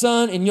of his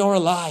Son in your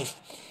life.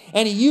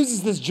 And he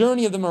uses this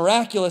journey of the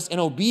miraculous and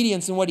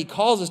obedience and what he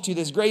calls us to,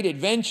 this great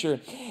adventure,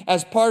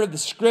 as part of the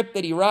script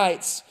that he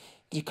writes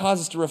to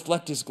cause us to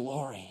reflect his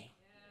glory.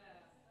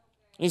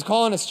 And he's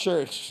calling us,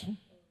 church,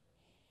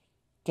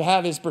 to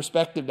have his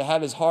perspective, to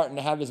have his heart, and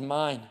to have his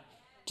mind,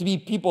 to be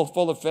people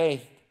full of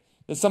faith.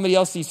 That somebody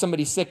else sees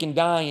somebody sick and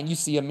dying and you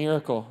see a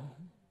miracle.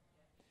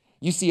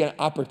 You see an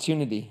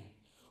opportunity.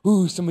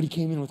 Ooh, somebody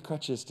came in with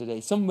crutches today.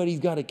 Somebody's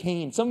got a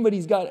cane.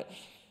 Somebody's got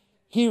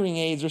hearing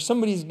aids, or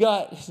somebody's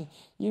got,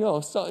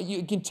 so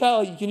you can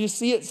tell, you can just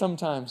see it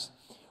sometimes.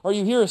 Or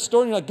you hear a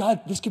story and you're like,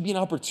 God, this could be an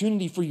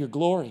opportunity for your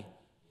glory.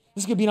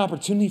 This could be an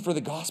opportunity for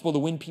the gospel to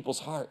win people's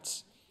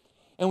hearts.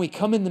 And we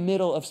come in the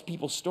middle of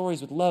people's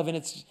stories with love, and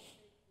it's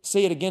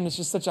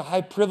just such a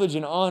high privilege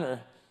and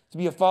honor to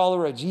be a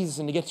follower of Jesus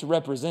and to get to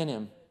represent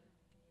him.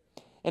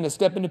 And to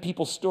step into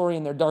people's story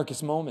in their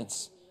darkest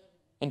moments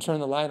and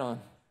turn the light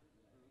on.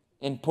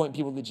 And point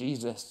people to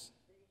Jesus.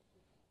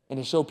 And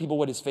to show people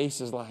what his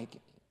face is like.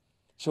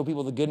 Show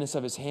people the goodness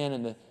of his hand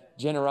and the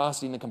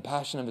generosity and the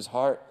compassion of his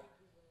heart.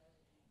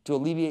 To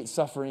alleviate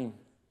suffering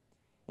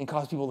and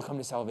cause people to come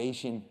to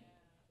salvation.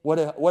 What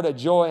a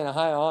joy and a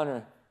high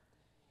honor.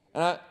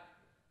 And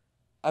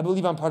I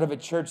believe I'm part of a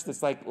church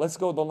that's like, let's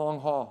go the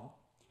long haul.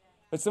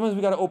 But sometimes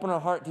we got to open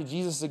our heart to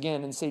Jesus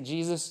again and say,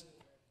 Jesus,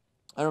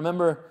 I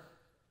remember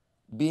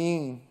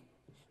being,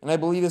 and I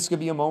believe this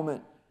could be a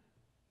moment,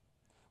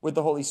 with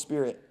the Holy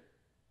Spirit.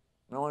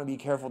 And I want to be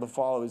careful to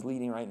follow his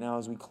leading right now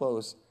as we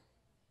close.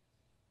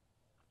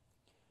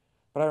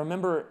 But I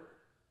remember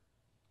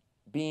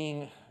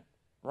being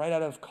right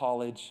out of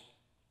college,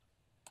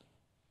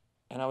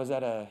 And I was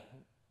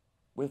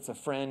with a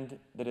friend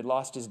that had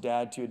lost his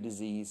dad to a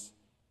disease.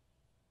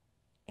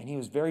 And he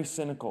was very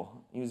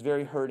cynical. He was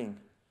very hurting.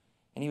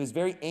 And he was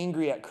very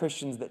angry at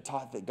Christians that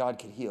taught that God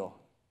could heal.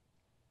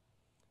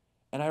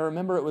 And I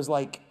remember it was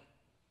like,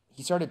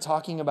 he started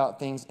talking about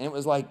things, and it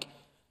was like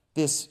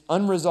this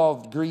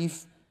unresolved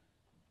grief.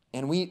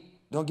 And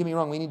don't get me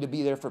wrong, we need to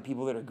be there for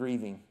people that are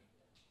grieving.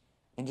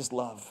 And just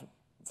love.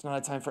 It's not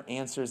a time for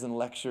answers and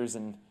lectures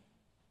and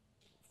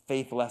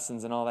faith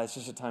lessons and all that. It's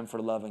just a time for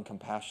love and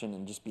compassion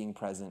and just being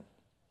present.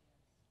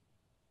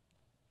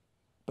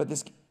 But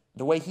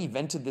the way he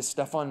vented this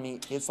stuff on me,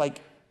 it's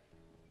like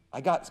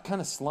I got kind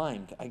of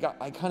slimed. I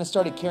kind of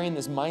started carrying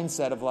this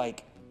mindset of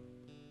like,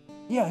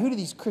 yeah, who do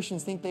these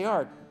Christians think they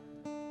are?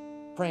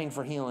 Praying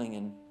for healing,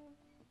 and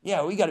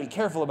yeah, we got to be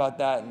careful about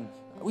that, and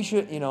we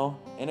should,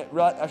 and it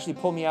actually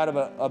pulled me out of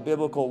a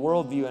biblical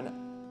worldview and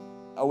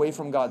away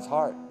from God's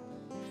heart.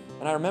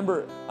 And I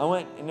remember I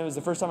went, and it was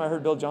the first time I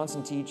heard Bill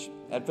Johnson teach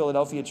at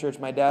Philadelphia Church.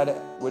 My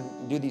dad would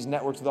do these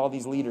networks with all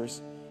these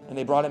leaders, and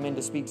they brought him in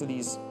to speak to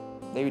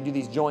they would do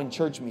these joint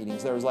church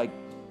meetings. There was like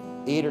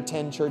 8 or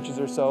 10 churches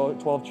or so,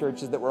 12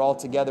 churches that were all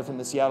together from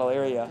the Seattle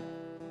area.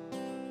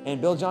 And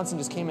Bill Johnson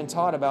just came and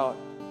taught about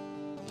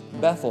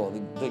Bethel,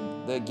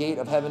 the gate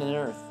of heaven and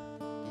earth,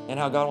 and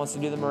how God wants to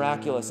do the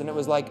miraculous. And it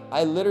was like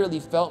I literally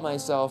felt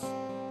myself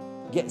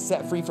get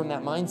set free from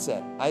that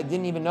mindset. I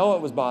didn't even know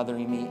it was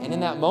bothering me. And in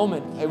that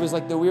moment, it was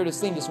like the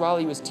weirdest thing. Just while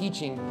he was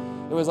teaching,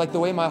 it was like the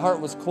way my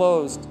heart was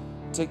closed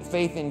to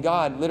faith in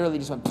God literally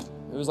just went,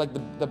 it was like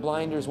the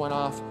blinders went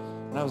off.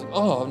 And I was like,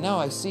 oh, now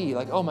I see.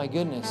 Like, oh my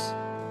goodness.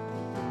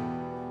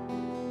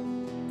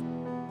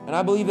 And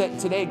I believe that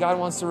today God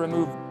wants to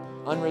remove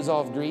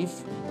unresolved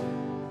grief.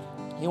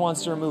 He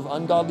wants to remove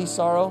ungodly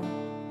sorrow.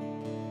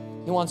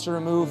 He wants to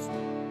remove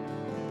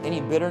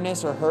any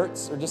bitterness or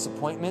hurts or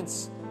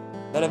disappointments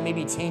that have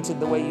maybe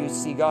tainted the way you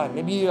see God.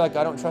 Maybe you're like,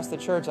 I don't trust the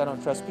church, I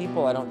don't trust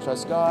people, I don't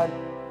trust God,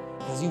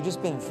 because you've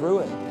just been through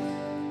it.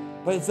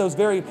 But it's those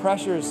very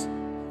pressures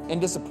and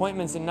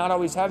disappointments and not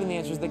always having the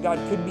answers that God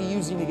could be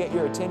using to get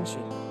your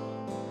attention,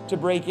 to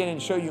break in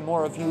and show you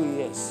more of who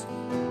He is.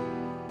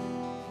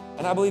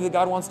 And I believe that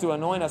God wants to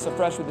anoint us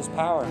afresh with His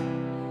power.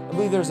 I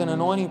believe there's an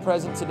anointing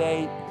present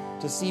today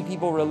to see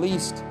people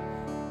released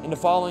into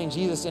following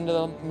Jesus, into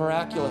the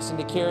miraculous,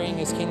 into carrying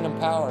His kingdom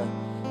power.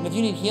 And if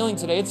you need healing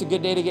today, it's a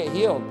good day to get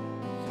healed.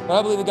 But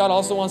I believe that God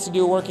also wants to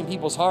do a work in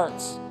people's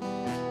hearts.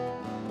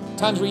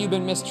 Times where you've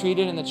been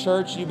mistreated in the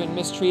church, you've been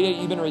mistreated,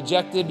 you've been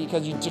rejected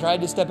because you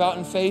tried to step out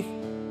in faith.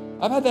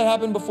 I've had that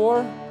happen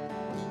before.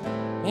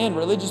 Man,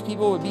 religious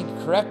people would be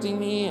correcting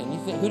me, and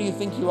who do you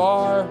think you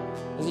are?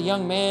 As a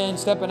young man,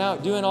 stepping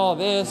out, doing all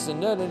this,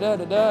 and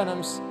da-da-da-da-da, and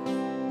I'm just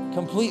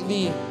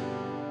completely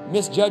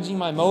misjudging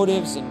my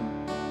motives and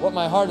what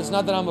my heart is.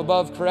 Not that I'm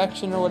above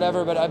correction or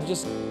whatever, but I've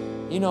just,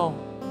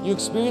 you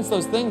experience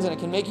those things and it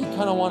can make you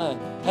kind of want to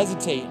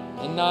hesitate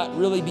and not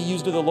really be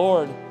used to the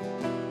Lord.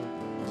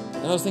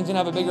 And those things can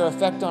have a bigger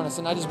effect on us.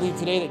 And I just believe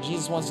today that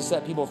Jesus wants to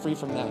set people free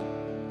from that.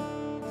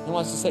 He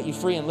wants to set you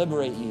free and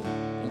liberate you,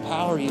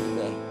 empower you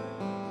today.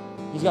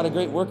 He's got a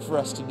great work for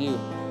us to do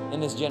in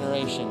this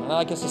generation. And I'd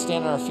like us to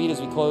stand on our feet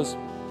as we close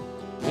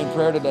in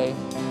prayer today.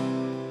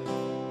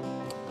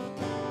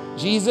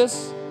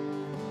 Jesus,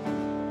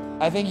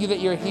 I thank you that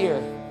you're here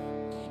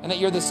and that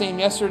you're the same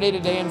yesterday,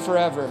 today, and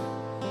forever.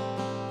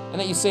 And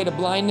that you say to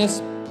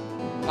blindness,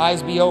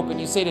 eyes be open.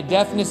 You say to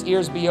deafness,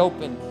 ears be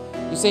open.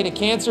 You say to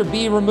cancer,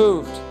 be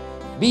removed.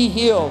 Be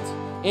healed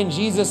in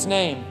Jesus'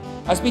 name.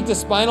 I speak to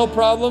spinal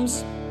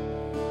problems.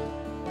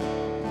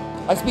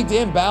 I speak to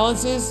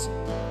imbalances.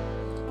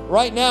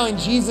 Right now in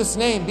Jesus'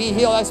 name, be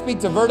healed. I speak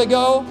to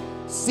vertigo,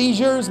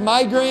 seizures,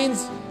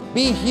 migraines.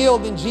 Be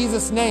healed in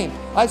Jesus' name.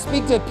 I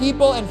speak to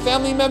people and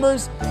family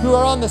members who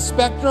are on the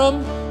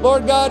spectrum.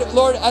 Lord God,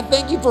 Lord, I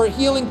thank you for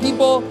healing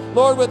people,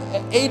 Lord, with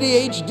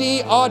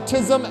ADHD,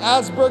 autism,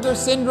 Asperger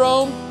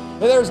syndrome.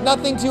 There's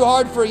nothing too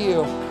hard for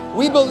you.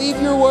 We believe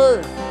your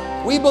word.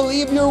 We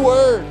believe your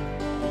word.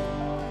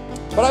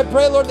 But I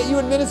pray, Lord, that you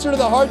would minister to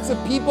the hearts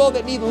of people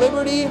that need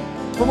liberty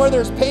from where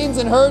there's pains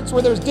and hurts,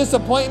 where there's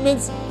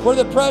disappointments, where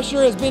the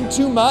pressure has been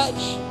too much,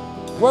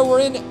 where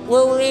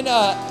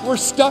we're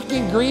stuck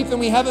in grief and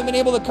we haven't been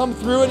able to come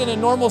through it in a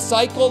normal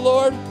cycle,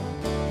 Lord,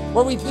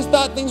 where we just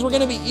thought things were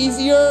going to be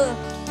easier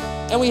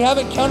and we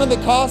haven't counted the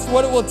cost,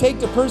 what it will take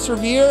to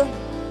persevere.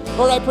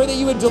 Lord, I pray that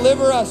you would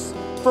deliver us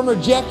from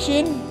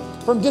rejection,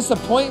 from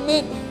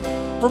disappointment,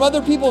 from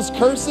other people's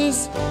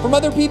curses, for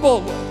other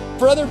people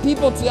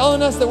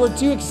telling us that we're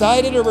too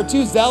excited or we're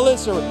too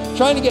zealous or we're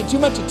trying to get too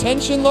much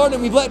attention, Lord,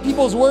 and we've let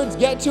people's words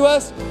get to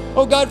us.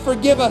 Oh God,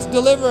 forgive us,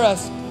 deliver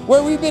us.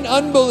 Where we've been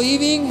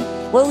unbelieving,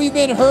 where we've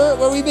been hurt,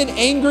 where we've been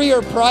angry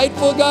or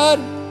prideful, God,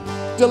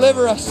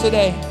 deliver us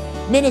today.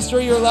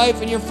 Minister your life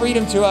and your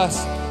freedom to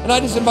us. And I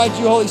just invite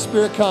you, Holy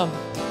Spirit, come.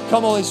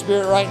 Come, Holy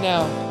Spirit, right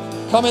now.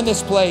 Come in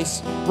this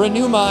place.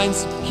 Renew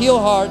minds, heal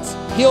hearts,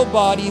 heal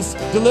bodies,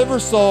 deliver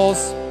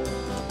souls.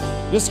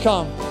 Just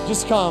come.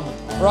 Just come.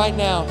 right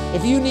now.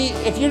 If you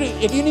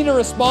need to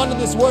respond to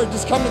this word,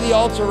 just come to the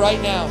altar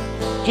right now.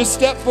 Just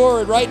step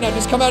forward right now.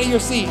 Just come out of your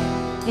seat.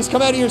 Just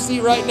come out of your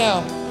seat right now.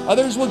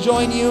 Others will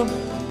join you.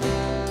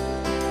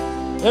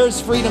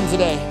 There's freedom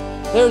today.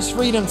 There's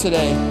freedom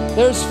today.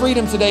 There's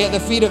freedom today at the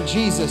feet of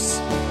Jesus.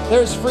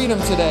 There's freedom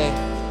today.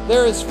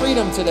 There is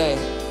freedom today.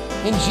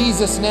 In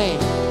Jesus' name.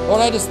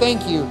 Lord, I just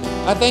thank you.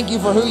 I thank you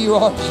for who you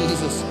are,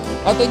 Jesus.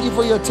 I thank you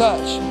for your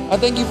touch. I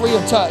thank you for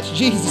your touch.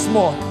 Jesus,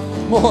 more.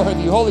 More of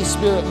you. Holy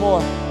Spirit,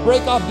 more.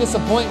 Break off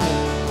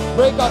disappointment.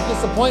 Break off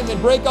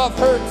disappointment. Break off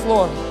hurts,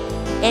 Lord.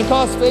 And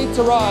cause faith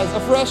to rise. A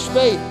fresh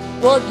faith.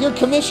 Lord, you're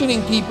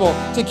commissioning people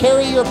to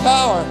carry your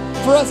power.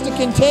 For us to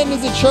contend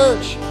as a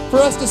church. For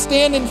us to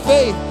stand in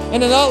faith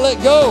and to not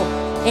let go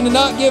and to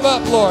not give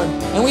up, Lord.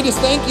 And we just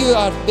thank you,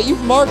 God, that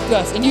you've marked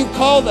us and you've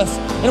called us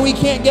and we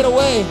can't get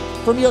away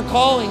from your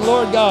calling,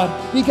 Lord God,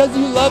 because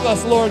you love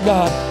us, Lord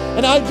God.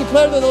 And I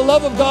declare that the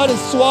love of God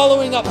is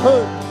swallowing up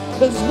hurt.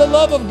 The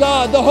love of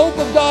God, the hope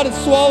of God is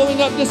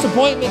swallowing up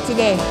disappointment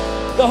today.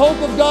 The hope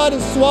of God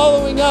is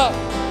swallowing up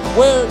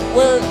where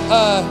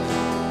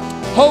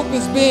hope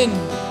has been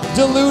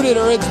diluted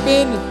or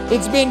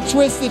it's been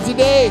twisted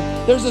today.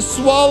 There's a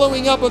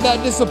swallowing up of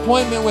that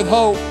disappointment with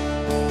hope.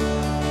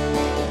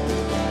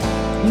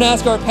 I'm going to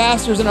ask our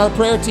pastors and our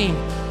prayer team.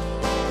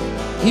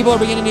 People are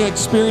beginning to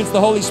experience the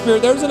Holy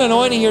Spirit. There's an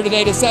anointing here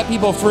today to set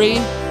people free.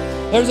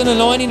 There's an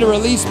anointing to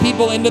release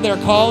people into their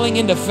calling,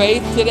 into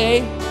faith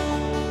today.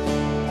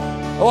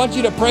 I want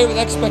you to pray with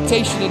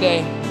expectation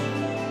today.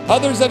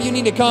 Others of you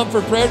need to come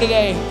for prayer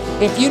today.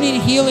 If you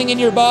need healing in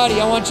your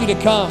body, I want you to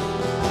come.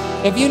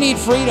 If you need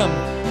freedom,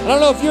 I don't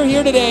know if you're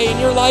here today and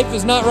your life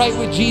is not right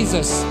with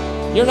Jesus.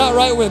 You're not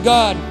right with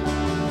God.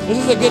 This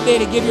is a good day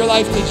to give your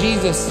life to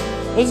Jesus.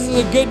 This is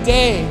a good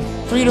day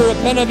for you to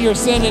repent of your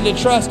sin and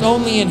to trust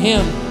only in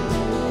Him.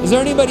 Is there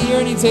anybody here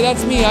and you'd say,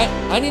 that's me,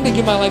 I need to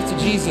give my life to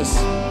Jesus.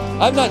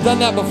 I've not done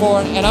that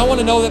before, and I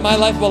want to know that my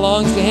life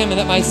belongs to Him and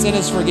that my sin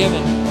is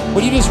forgiven.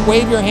 Would you just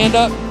wave your hand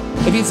up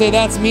if you'd say,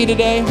 that's me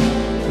today?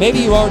 Maybe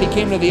you already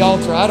came to the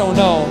altar. I don't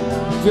know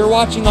if you're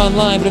watching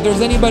online, but if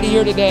there's anybody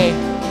here today,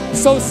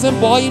 it's so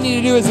simple. All you need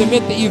to do is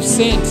admit that you've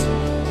sinned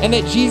and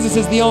that Jesus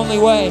is the only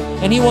way,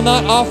 and He will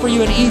not offer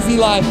you an easy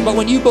life. But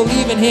when you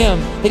believe in Him,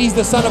 that He's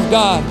the Son of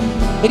God,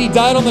 that He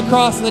died on the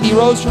cross and that He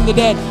rose from the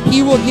dead,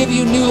 He will give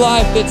you new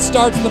life that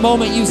starts the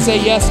moment you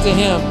say yes to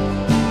Him.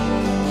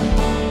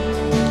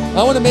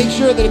 I want to make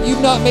sure that if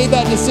you've not made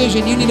that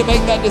decision, you need to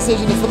make that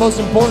decision. It's the most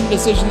important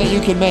decision that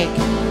you can make.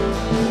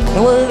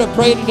 And we're here to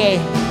pray today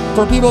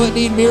for people that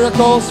need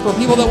miracles, for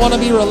people that want to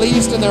be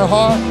released in their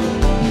heart.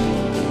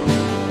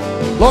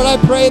 Lord, I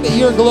pray that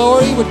your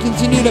glory would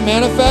continue to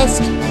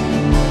manifest.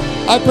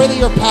 I pray that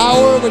your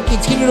power would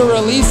continue to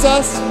release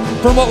us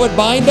from what would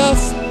bind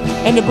us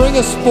and to bring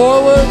us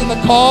forward in the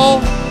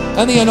call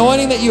and the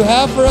anointing that you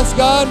have for us,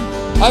 God.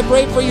 I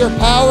pray for your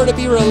power to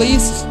be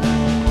released.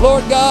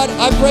 Lord God,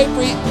 I pray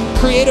for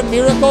creative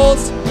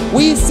miracles.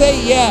 We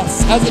say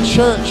yes as a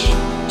church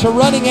to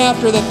running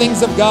after the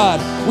things of God.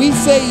 We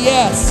say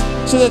yes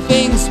to the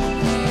things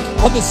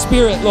of the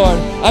Spirit, Lord.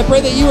 I pray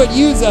that you would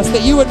use us,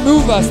 that you would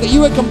move us, that you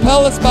would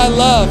compel us by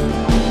love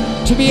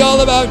to be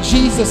all about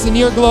Jesus and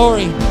your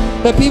glory,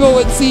 that people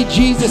would see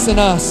Jesus in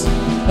us.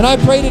 And I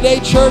pray today,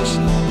 church,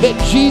 that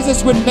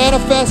Jesus would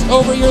manifest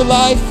over your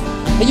life,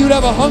 that you would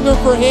have a hunger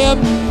for Him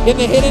in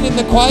the hidden, in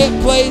the quiet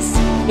place,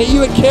 that you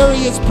would carry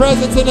His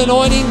presence and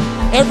anointing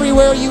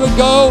everywhere you would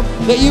go,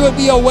 that you would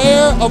be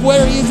aware of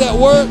where He is at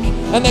work,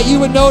 and that you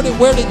would know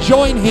where to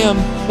join Him,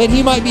 that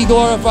He might be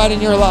glorified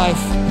in your life.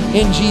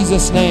 In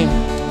Jesus' name.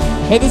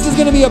 Hey, this is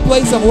going to be a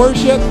place of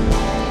worship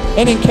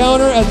and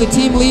encounter as the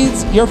team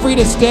leads. You're free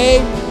to stay.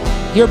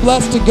 You're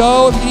blessed to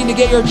go if you need to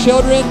get your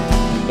children.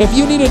 If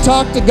you need to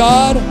talk to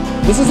God,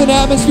 this is an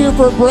atmosphere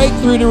for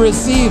breakthrough to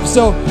receive.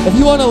 So if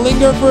you want to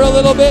linger for a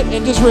little bit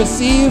and just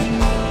receive,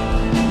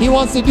 He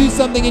wants to do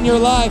something in your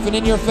life and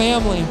in your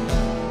family.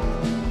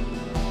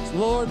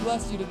 Lord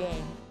bless you today.